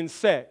in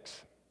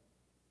sex.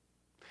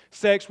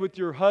 Sex with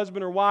your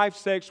husband or wife,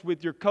 sex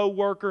with your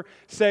coworker,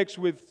 sex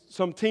with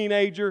some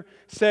teenager,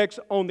 sex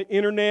on the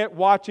internet,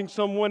 watching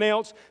someone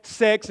else,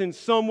 sex in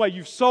some way.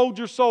 You've sold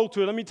your soul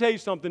to it. Let me tell you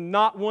something,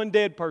 not one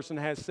dead person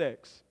has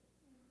sex.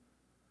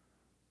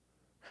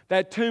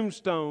 That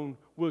tombstone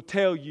will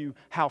tell you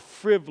how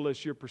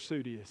frivolous your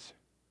pursuit is.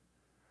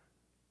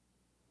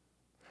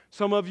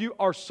 Some of you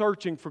are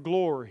searching for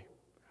glory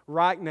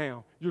right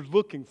now. You're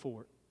looking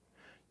for it.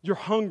 You're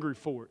hungry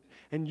for it.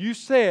 And you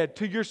said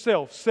to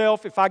yourself,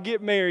 self, if I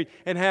get married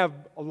and have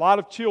a lot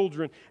of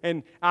children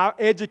and I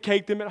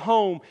educate them at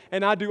home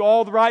and I do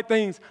all the right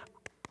things,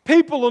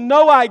 people will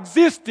know I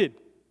existed.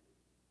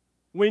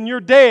 When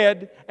you're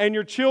dead and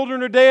your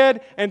children are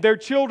dead and their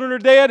children are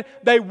dead,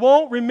 they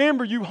won't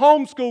remember you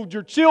homeschooled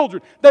your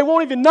children. They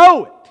won't even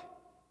know it.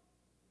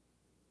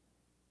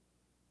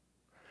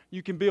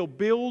 You can build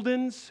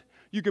buildings.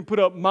 You can put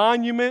up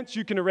monuments,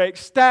 you can erect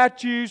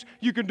statues,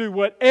 you can do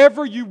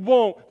whatever you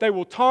want. They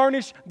will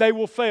tarnish, they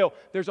will fail.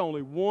 There's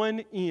only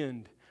one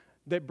end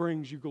that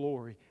brings you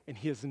glory, and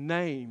His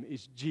name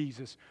is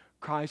Jesus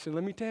Christ. And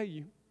let me tell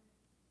you,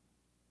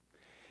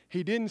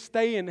 He didn't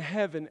stay in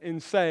heaven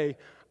and say,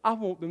 I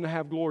want them to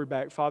have glory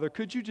back, Father.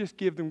 Could you just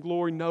give them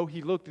glory? No,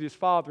 He looked at His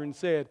Father and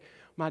said,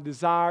 my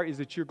desire is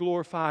that you're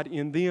glorified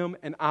in them,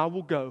 and I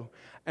will go,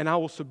 and I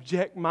will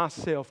subject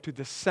myself to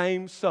the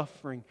same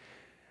suffering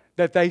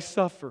that they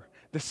suffer,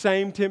 the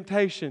same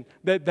temptation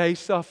that they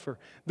suffer,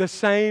 the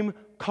same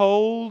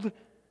cold,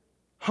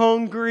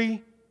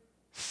 hungry,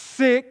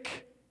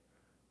 sick,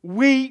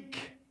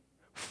 weak,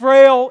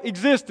 frail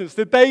existence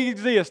that they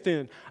exist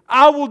in.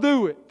 I will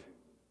do it.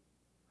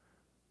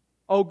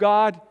 Oh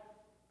God,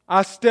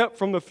 I step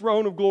from the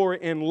throne of glory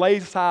and lay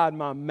aside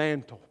my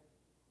mantle.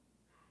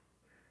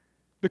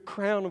 The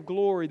crown of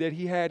glory that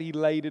He had, He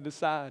laid it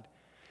aside.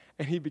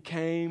 And He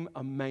became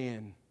a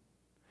man.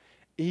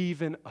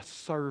 Even a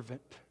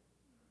servant.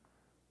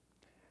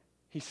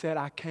 He said,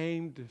 I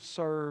came to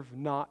serve,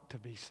 not to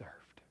be served.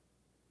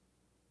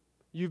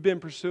 You've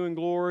been pursuing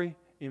glory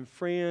in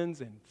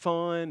friends and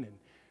fun and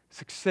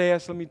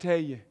success. Let me tell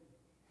you,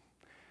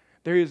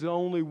 there is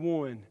only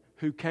one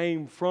who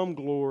came from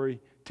glory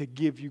to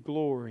give you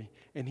glory.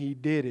 And He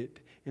did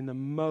it in the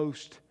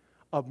most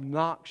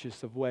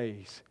obnoxious of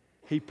ways.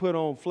 He put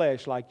on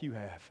flesh like you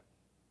have.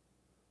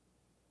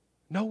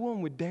 No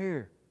one would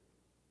dare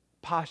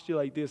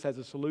postulate this as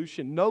a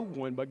solution. No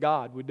one but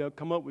God would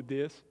come up with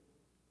this.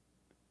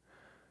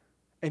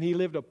 And He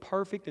lived a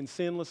perfect and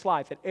sinless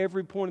life. At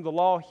every point of the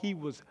law, He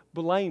was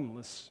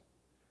blameless.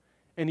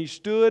 And He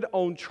stood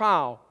on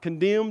trial,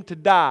 condemned to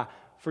die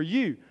for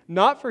you,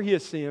 not for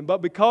His sin,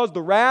 but because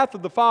the wrath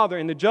of the Father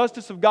and the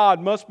justice of God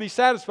must be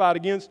satisfied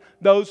against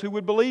those who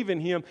would believe in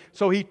Him.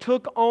 So He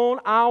took on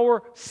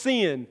our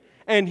sin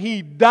and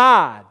He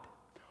died.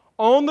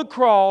 On the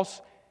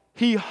cross,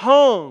 He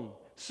hung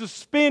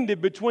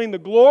suspended between the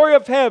glory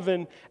of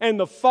heaven and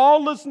the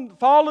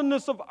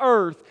fallenness of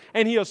earth,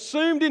 and He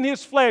assumed in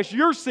His flesh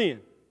your sin,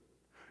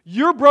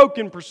 your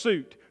broken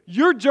pursuit,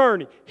 your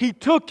journey. He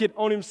took it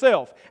on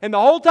Himself. And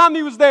the whole time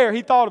He was there,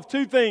 He thought of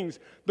two things: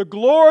 the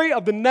glory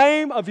of the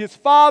name of His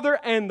Father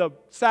and the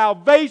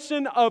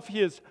salvation of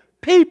His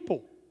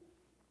people.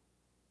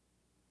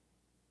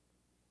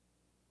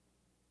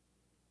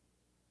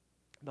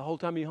 The whole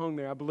time He hung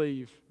there, I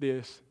believe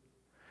this,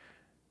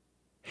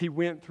 He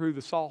went through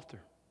the Psalter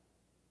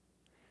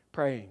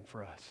praying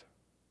for us.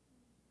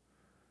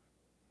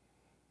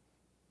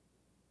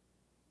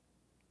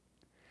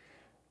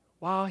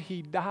 While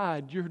He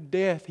died your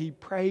death, He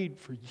prayed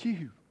for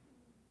you.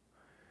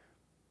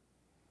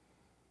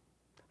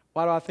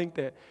 Why do I think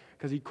that?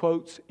 Because He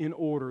quotes in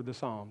order the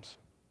Psalms.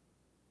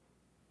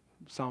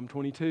 Psalm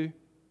 22,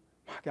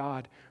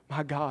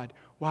 my God,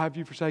 why have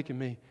you forsaken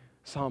me?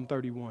 Psalm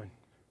 31.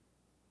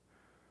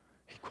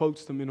 He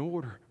quotes them in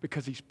order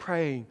because He's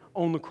praying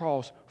on the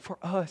cross for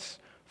us,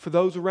 for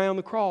those around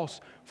the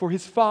cross, for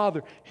His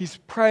Father. He's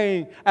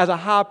praying as a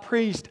high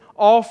priest,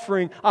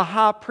 offering a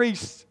high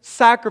priest's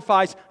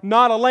sacrifice,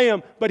 not a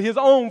lamb, but His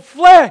own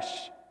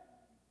flesh.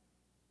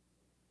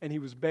 and He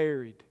was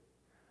buried,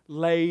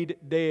 laid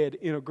dead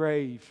in a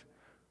grave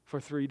for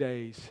 3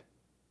 days.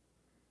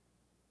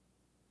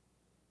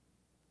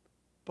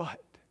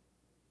 But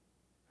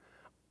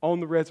on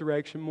the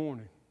resurrection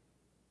morning,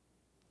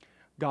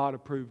 God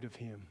approved of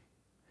Him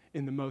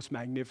in the most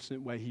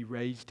magnificent way. He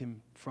raised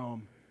Him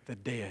from the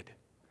dead.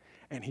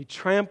 And He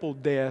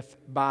trampled death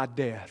by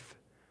death.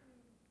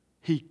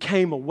 He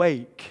came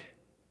awake.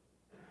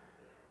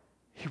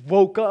 He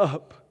woke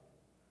up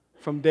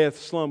from death's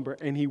slumber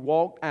and He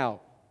walked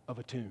out of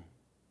a tomb.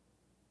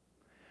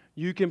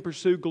 You can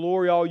pursue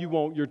glory all you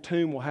want. Your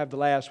tomb will have the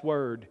last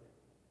word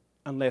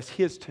unless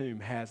His tomb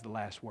has the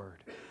last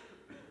word.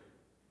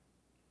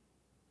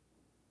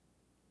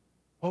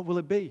 What will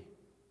it be?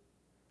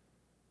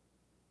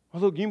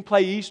 Well, look, you can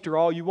play Easter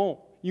all you want.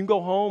 You can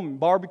go home and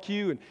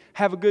barbecue and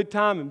have a good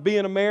time and be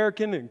an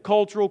American and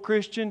cultural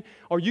Christian,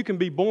 or you can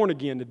be born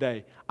again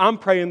today. I'm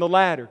praying the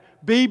latter.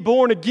 Be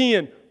born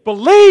again.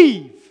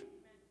 Believe.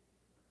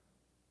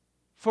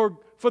 For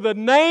the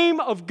name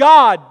of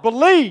God,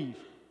 believe.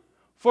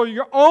 For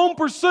your own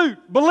pursuit,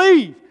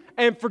 believe.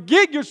 And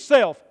forget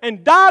yourself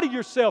and die to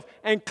yourself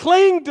and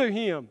cling to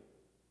Him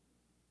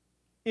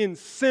in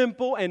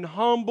simple and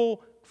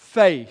humble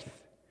faith.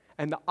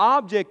 And the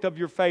object of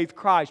your faith,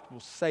 Christ, will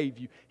save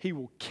you. He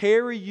will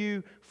carry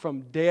you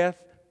from death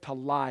to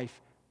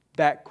life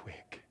that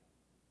quick.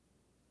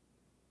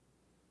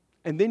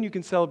 And then you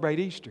can celebrate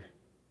Easter.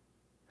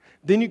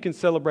 Then you can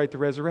celebrate the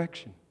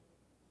resurrection.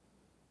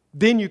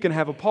 Then you can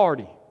have a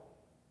party.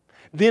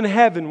 Then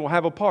heaven will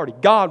have a party.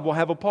 God will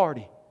have a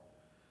party.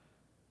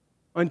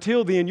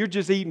 Until then, you're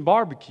just eating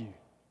barbecue.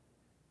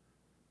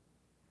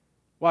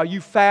 While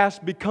you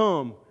fast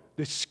become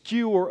the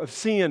skewer of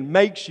sin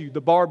makes you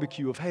the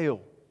barbecue of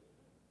hell.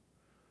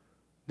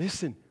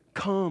 Listen,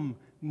 come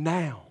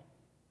now.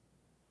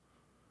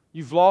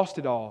 You've lost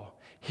it all.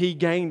 He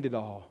gained it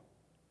all.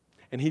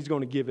 And He's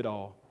going to give it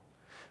all.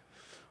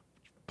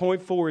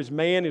 Point 4 is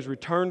man is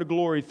returned to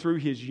glory through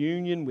his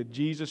union with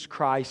Jesus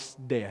Christ's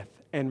death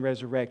and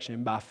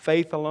resurrection by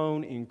faith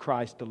alone in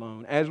Christ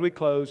alone. As we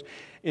close,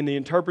 in the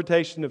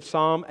interpretation of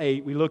Psalm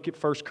 8, we look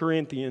at 1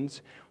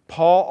 Corinthians.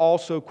 Paul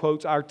also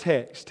quotes our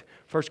text.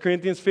 1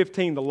 Corinthians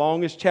 15, the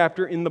longest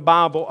chapter in the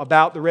Bible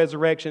about the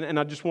resurrection, and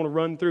I just want to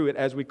run through it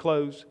as we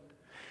close.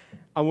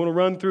 I want to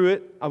run through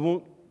it. I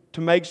want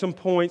to make some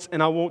points,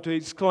 and I want to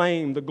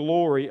exclaim the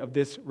glory of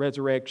this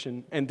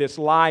resurrection and this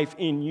life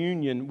in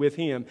union with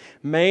Him.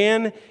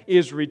 Man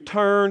is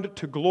returned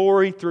to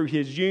glory through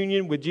his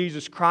union with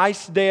Jesus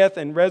Christ's death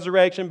and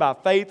resurrection by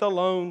faith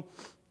alone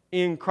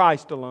in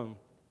Christ alone.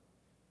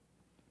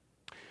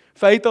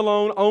 Faith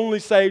alone only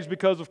saves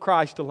because of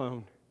Christ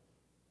alone.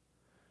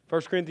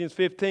 1 Corinthians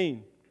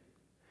 15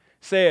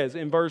 says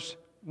in verse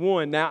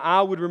 1, "Now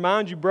I would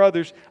remind you,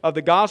 brothers, of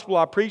the gospel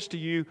I preached to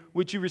you,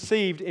 which you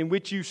received, in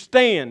which you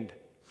stand,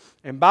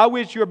 and by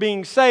which you are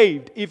being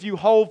saved, if you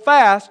hold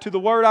fast to the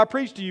word I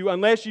preached to you,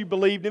 unless you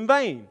believed in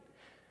vain.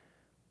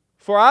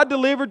 For I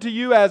delivered to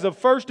you as of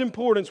first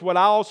importance what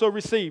I also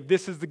received."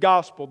 This is the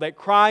gospel, that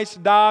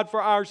Christ died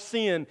for our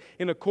sin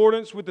in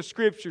accordance with the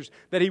Scriptures,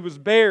 that He was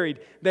buried,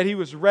 that He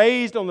was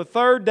raised on the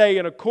third day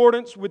in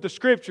accordance with the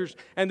Scriptures,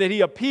 and that He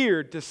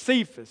appeared to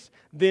Cephas,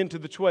 then to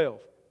the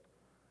 12.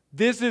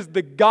 This is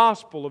the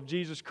gospel of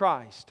Jesus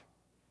Christ.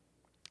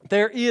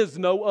 There is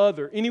no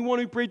other. Anyone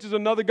who preaches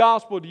another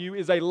gospel to you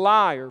is a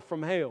liar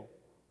from hell.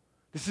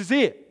 This is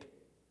it.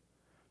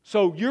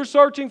 So your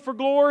searching for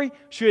glory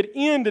should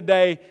end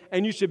today,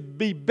 and you should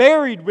be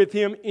buried with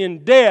Him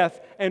in death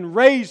and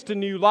raised to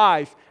new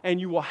life, and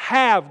you will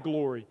have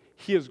glory,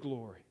 His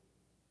glory,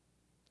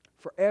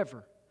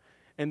 forever.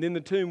 And then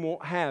the tomb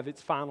won't have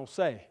its final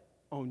say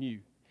on you.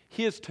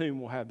 His tomb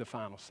will have the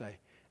final say,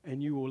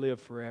 and you will live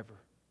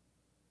forever.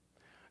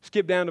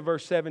 Skip down to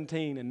verse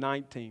 17 and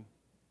 19.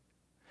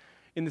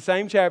 In the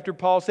same chapter,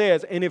 Paul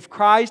says, "And if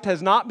Christ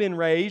has not been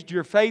raised,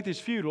 your faith is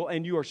futile,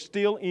 and you are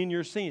still in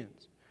your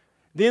sins.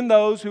 Then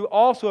those who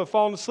also have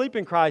fallen asleep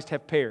in Christ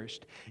have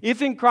perished.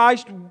 If in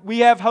Christ we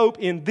have hope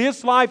in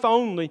this life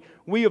only,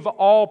 we of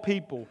all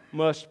people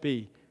most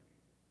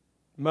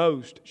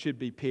should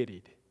be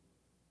pitied."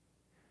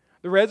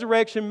 The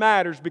resurrection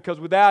matters because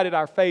without it,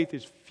 our faith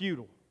is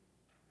futile.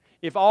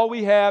 If all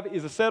we have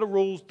is a set of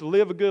rules to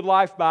live a good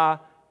life by,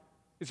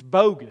 it's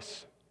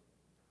bogus.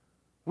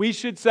 We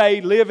should say,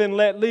 live and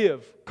let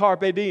live,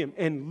 carpe diem,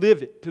 and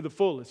live it to the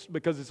fullest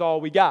because it's all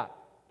we got.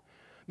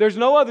 There's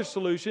no other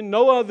solution,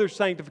 no other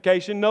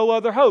sanctification, no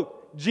other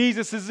hope.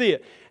 Jesus is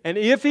it. And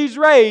if He's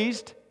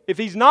raised, if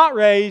He's not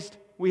raised,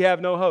 we have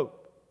no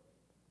hope.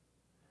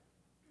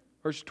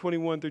 Verses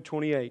 21 through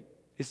 28.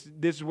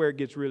 This is where it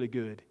gets really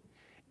good.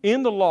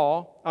 In the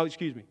law,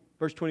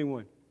 verse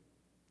 21.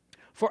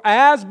 "For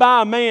as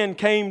by a man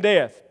came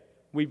death,"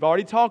 we've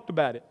already talked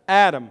about it,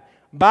 Adam.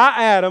 "By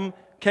Adam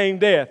came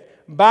death.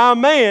 By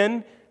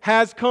man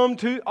has come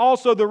to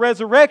also the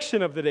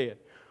resurrection of the dead.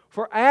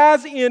 For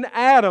as in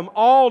Adam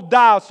all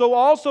die, so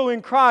also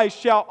in Christ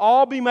shall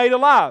all be made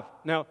alive."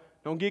 Now,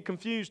 don't get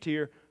confused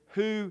here.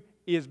 Who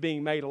is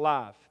being made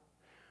alive?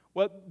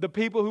 Well, the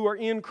people who are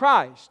in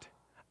Christ.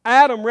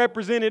 Adam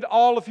represented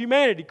all of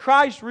humanity.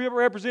 Christ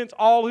represents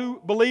all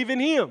who believe in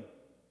Him.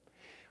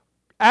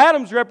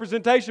 Adam's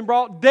representation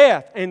brought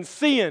death and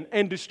sin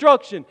and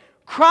destruction.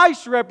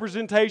 Christ's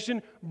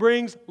representation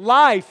brings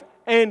life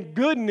and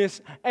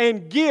goodness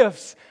and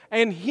gifts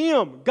and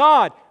Him,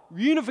 God,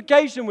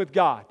 unification with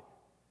God.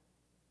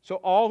 So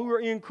all who are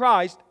in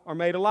Christ are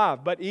made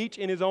alive, but each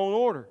in his own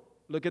order.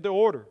 Look at the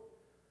order.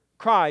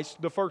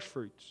 Christ, the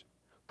firstfruits.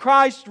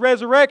 Christ's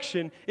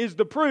resurrection is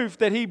the proof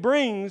that He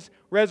brings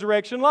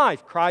resurrection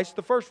life. Christ,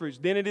 the firstfruits.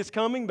 Then it is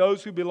coming,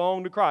 those who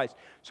belong to Christ.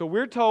 So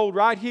we're told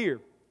right here,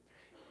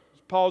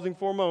 pausing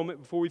for a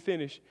moment before we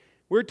finish,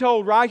 we're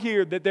told right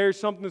here that there's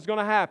something that's going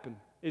to happen.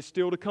 It's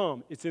still to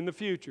come. It's in the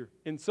future.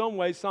 In some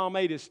ways, Psalm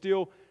 8 is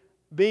still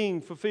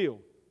being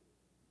fulfilled.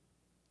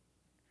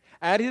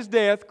 At His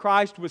death,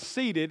 Christ was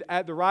seated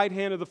at the right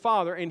hand of the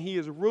Father, and He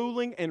is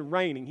ruling and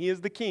reigning. He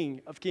is the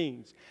King of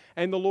kings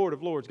and the Lord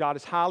of lords. God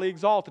has highly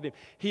exalted Him.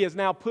 He has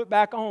now put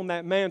back on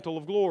that mantle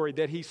of glory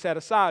that He set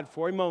aside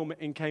for a moment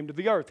and came to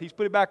the earth. He's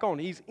put it back on.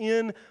 He's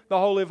in the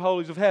Holy of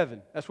Holies of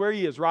heaven. That's where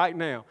He is right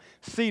now,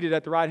 seated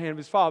at the right hand of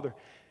His Father.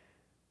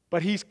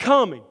 But He's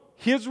coming.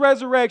 His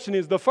resurrection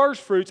is the first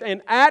fruits,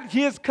 and at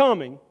His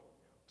coming,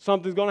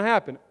 something's going to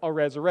happen. A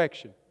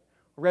resurrection.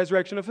 A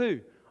resurrection of who?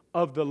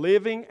 Of the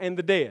living and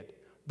the dead.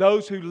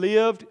 Those who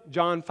lived,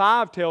 John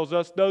 5 tells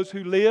us, those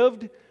who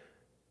lived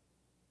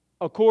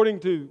according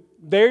to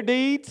their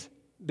deeds,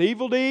 the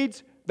evil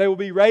deeds, they will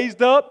be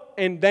raised up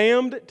and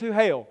damned to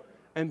hell.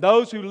 And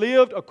those who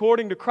lived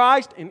according to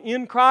Christ and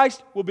in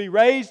Christ will be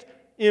raised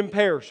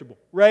imperishable,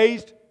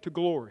 raised to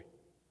glory.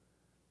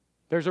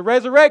 There's a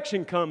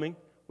resurrection coming.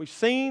 We've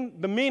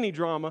seen the mini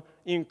drama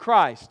in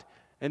Christ,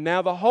 and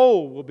now the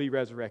whole will be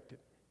resurrected.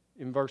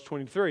 In verse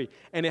 23.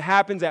 And it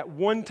happens at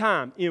one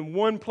time, in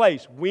one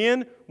place.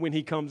 When? When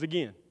He comes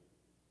again.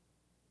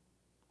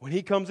 When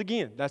He comes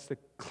again. That's the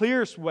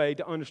clearest way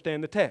to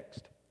understand the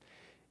text.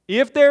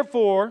 If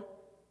therefore,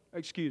 I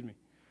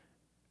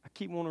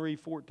keep wanting to read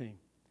 14.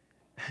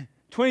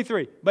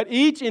 23. But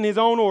each in his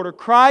own order,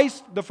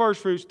 Christ the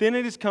firstfruits, then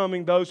it is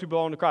coming, those who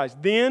belong to Christ.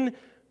 Then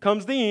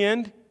comes the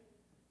end.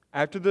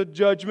 After the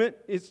judgment,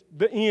 it's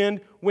the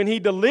end when He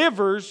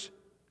delivers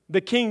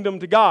the kingdom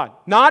to God.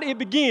 Not it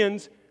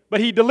begins, but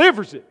He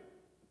delivers it.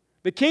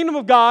 The kingdom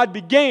of God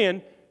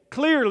began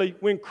clearly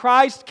when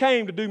Christ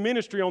came to do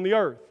ministry on the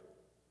earth.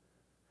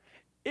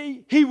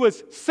 He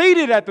was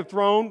seated at the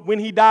throne when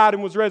He died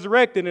and was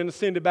resurrected and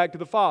ascended back to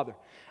the Father.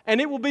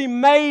 And it will be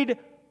made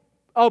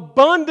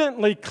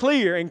abundantly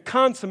clear and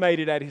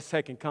consummated at His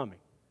second coming.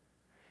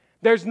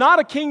 There's not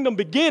a kingdom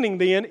beginning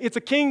then, it's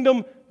a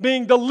kingdom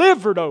being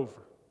delivered over.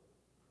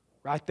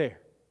 Right there.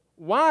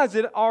 Why is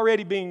it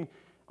already being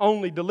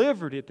only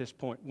delivered at this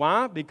point?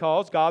 Why?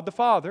 Because God the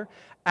Father,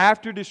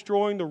 after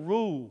destroying the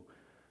rule,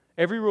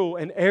 every rule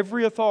and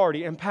every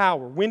authority and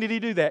power, when did He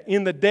do that?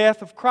 In the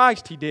death of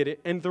Christ He did it.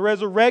 And the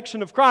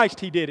resurrection of Christ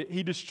He did it.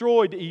 He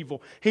destroyed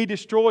evil. He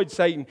destroyed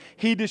Satan.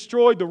 He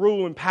destroyed the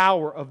rule and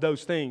power of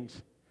those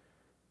things.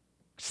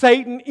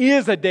 Satan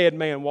is a dead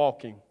man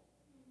walking.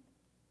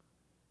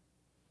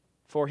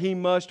 For He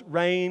must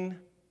reign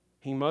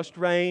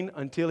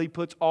until He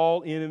puts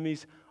all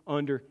enemies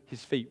under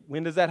His feet.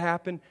 When does that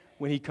happen?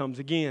 When He comes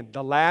again.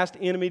 The last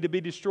enemy to be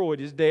destroyed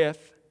is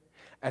death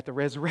at the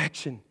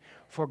resurrection.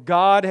 For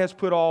God has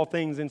put all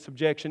things in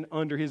subjection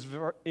under His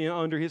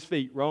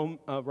feet.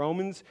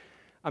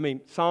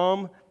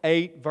 Psalm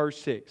 8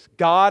 verse 6.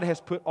 God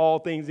has put all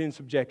things in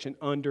subjection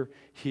under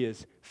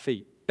His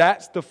feet.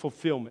 That's the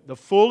fulfillment. The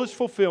fullest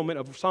fulfillment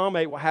of Psalm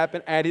 8 will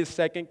happen at His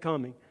second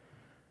coming.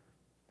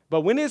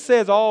 But when it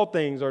says all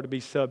things are to be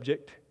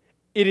subject,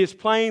 it is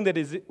plain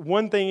that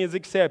one thing is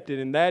accepted,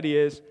 and that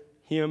is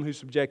Him who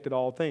subjected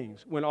all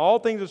things. When all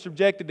things are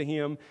subjected to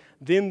Him,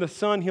 then the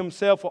Son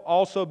Himself will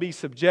also be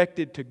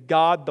subjected to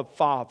God the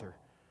Father,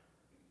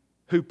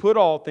 who put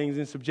all things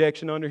in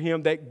subjection under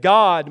Him, that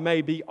God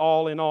may be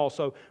all in all.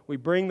 So we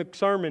bring the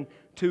sermon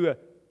to a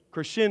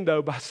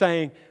crescendo by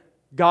saying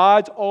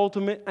God's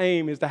ultimate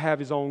aim is to have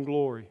His own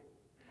glory.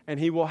 And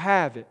He will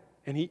have it,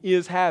 and He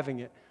is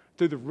having it,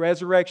 through the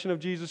resurrection of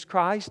Jesus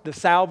Christ, the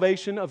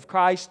salvation of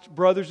Christ's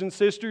brothers and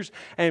sisters,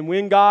 and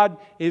when God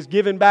is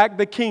given back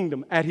the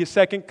kingdom at His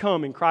second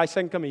coming, Christ's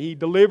second coming, He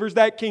delivers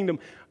that kingdom,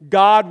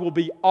 God will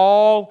be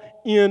all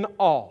in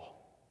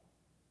all.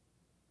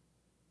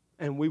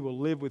 And we will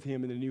live with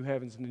Him in the new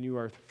heavens and the new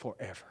earth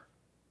forever.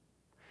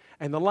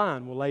 And the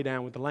lion will lay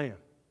down with the lamb.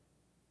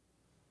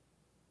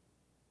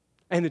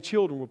 And the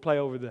children will play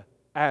over the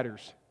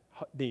adder's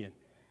den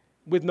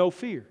with no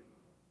fear.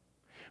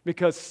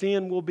 Because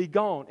sin will be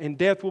gone and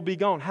death will be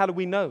gone. How do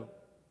we know?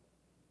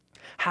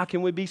 How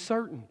can we be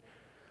certain?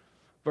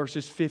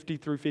 Verses 50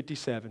 through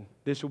 57.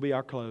 This will be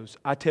our close.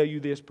 I tell you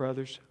this,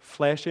 brothers,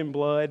 flesh and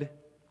blood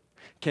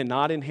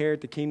cannot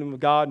inherit the kingdom of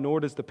God, nor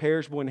does the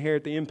perishable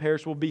inherit the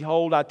imperishable.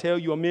 Behold, I tell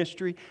you a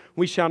mystery.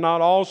 We shall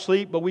not all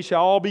sleep, but we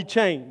shall all be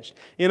changed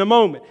in a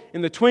moment,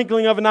 in the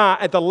twinkling of an eye,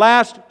 at the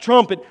last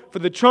trumpet. For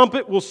the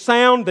trumpet will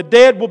sound, the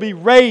dead will be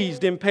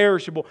raised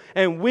imperishable,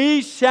 and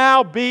we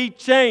shall be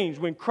changed.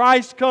 When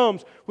Christ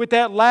comes with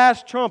that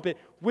last trumpet,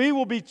 we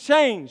will be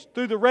changed.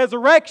 Through the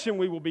resurrection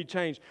we will be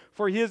changed.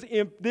 For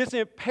this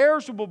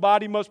imperishable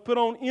body must put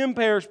on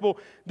imperishable.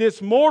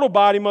 This mortal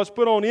body must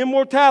put on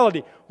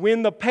immortality.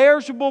 When the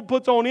perishable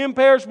puts on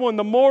imperishable and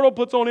the mortal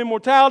puts on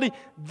immortality,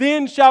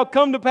 then shall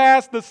come to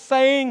pass the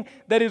saying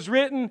that is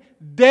written,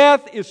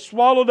 death is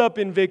swallowed up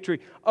in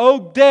victory. O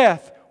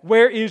death,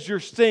 where is your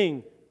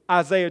sting?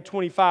 Isaiah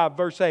 25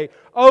 verse 8.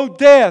 O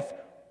death,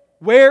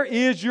 where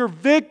is your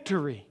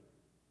victory?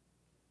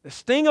 The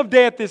sting of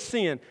death is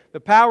sin. The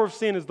power of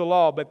sin is the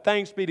law. But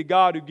thanks be to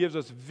God who gives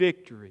us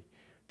victory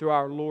through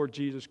our Lord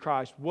Jesus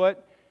Christ.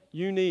 What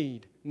you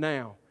need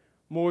now,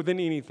 more than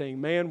anything,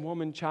 man,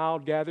 woman,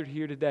 child gathered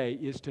here today,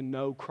 is to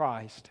know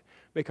Christ.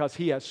 Because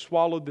He has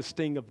swallowed the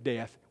sting of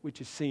death, which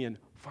is sin,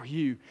 for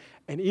you.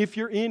 And if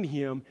you're in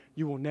Him,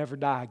 you will never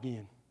die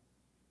again.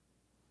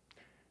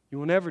 You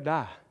will never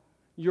die.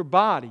 Your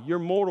body, your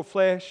mortal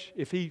flesh,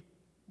 if He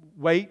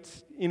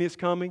waits in His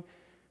coming,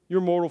 your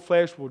mortal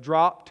flesh will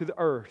drop to the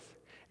earth.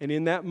 And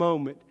in that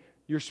moment,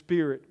 your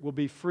spirit will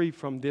be free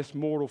from this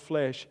mortal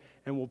flesh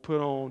and will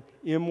put on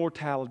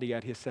immortality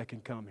at His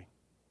second coming.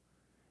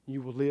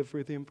 You will live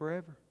with Him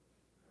forever.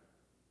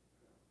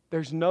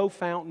 There's no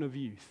fountain of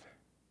youth.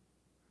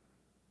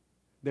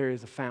 There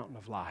is a fountain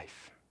of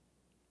life.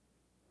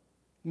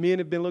 Men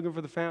have been looking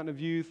for the fountain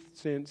of youth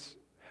since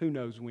who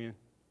knows when.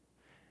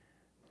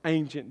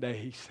 Ancient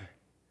days.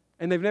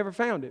 And they've never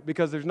found it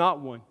because there's not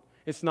one.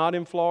 It's not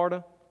in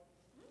Florida.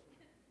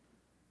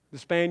 The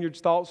Spaniards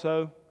thought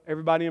so.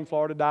 Everybody in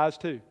Florida dies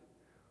too.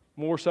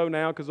 More so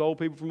now because old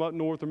people from up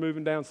north are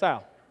moving down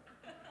south.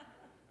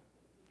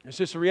 It's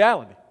just a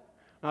reality.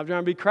 I'm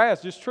trying to be crass,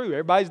 it's just true.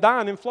 Everybody's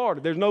dying in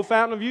Florida. There's no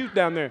fountain of youth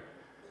down there.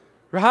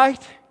 Right?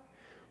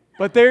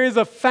 But there is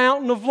a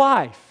fountain of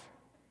life,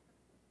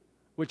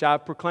 which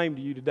I've proclaimed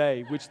to you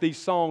today, which these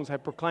songs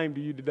have proclaimed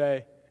to you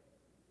today.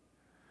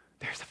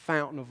 There's a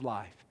fountain of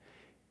life.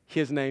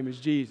 His name is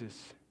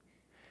Jesus.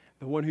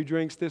 The one who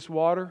drinks this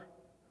water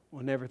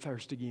will never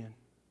thirst again.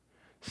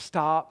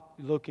 Stop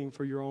looking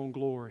for your own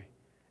glory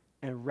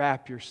and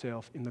wrap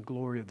yourself in the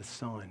glory of the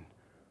Son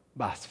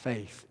by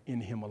faith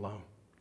in Him alone.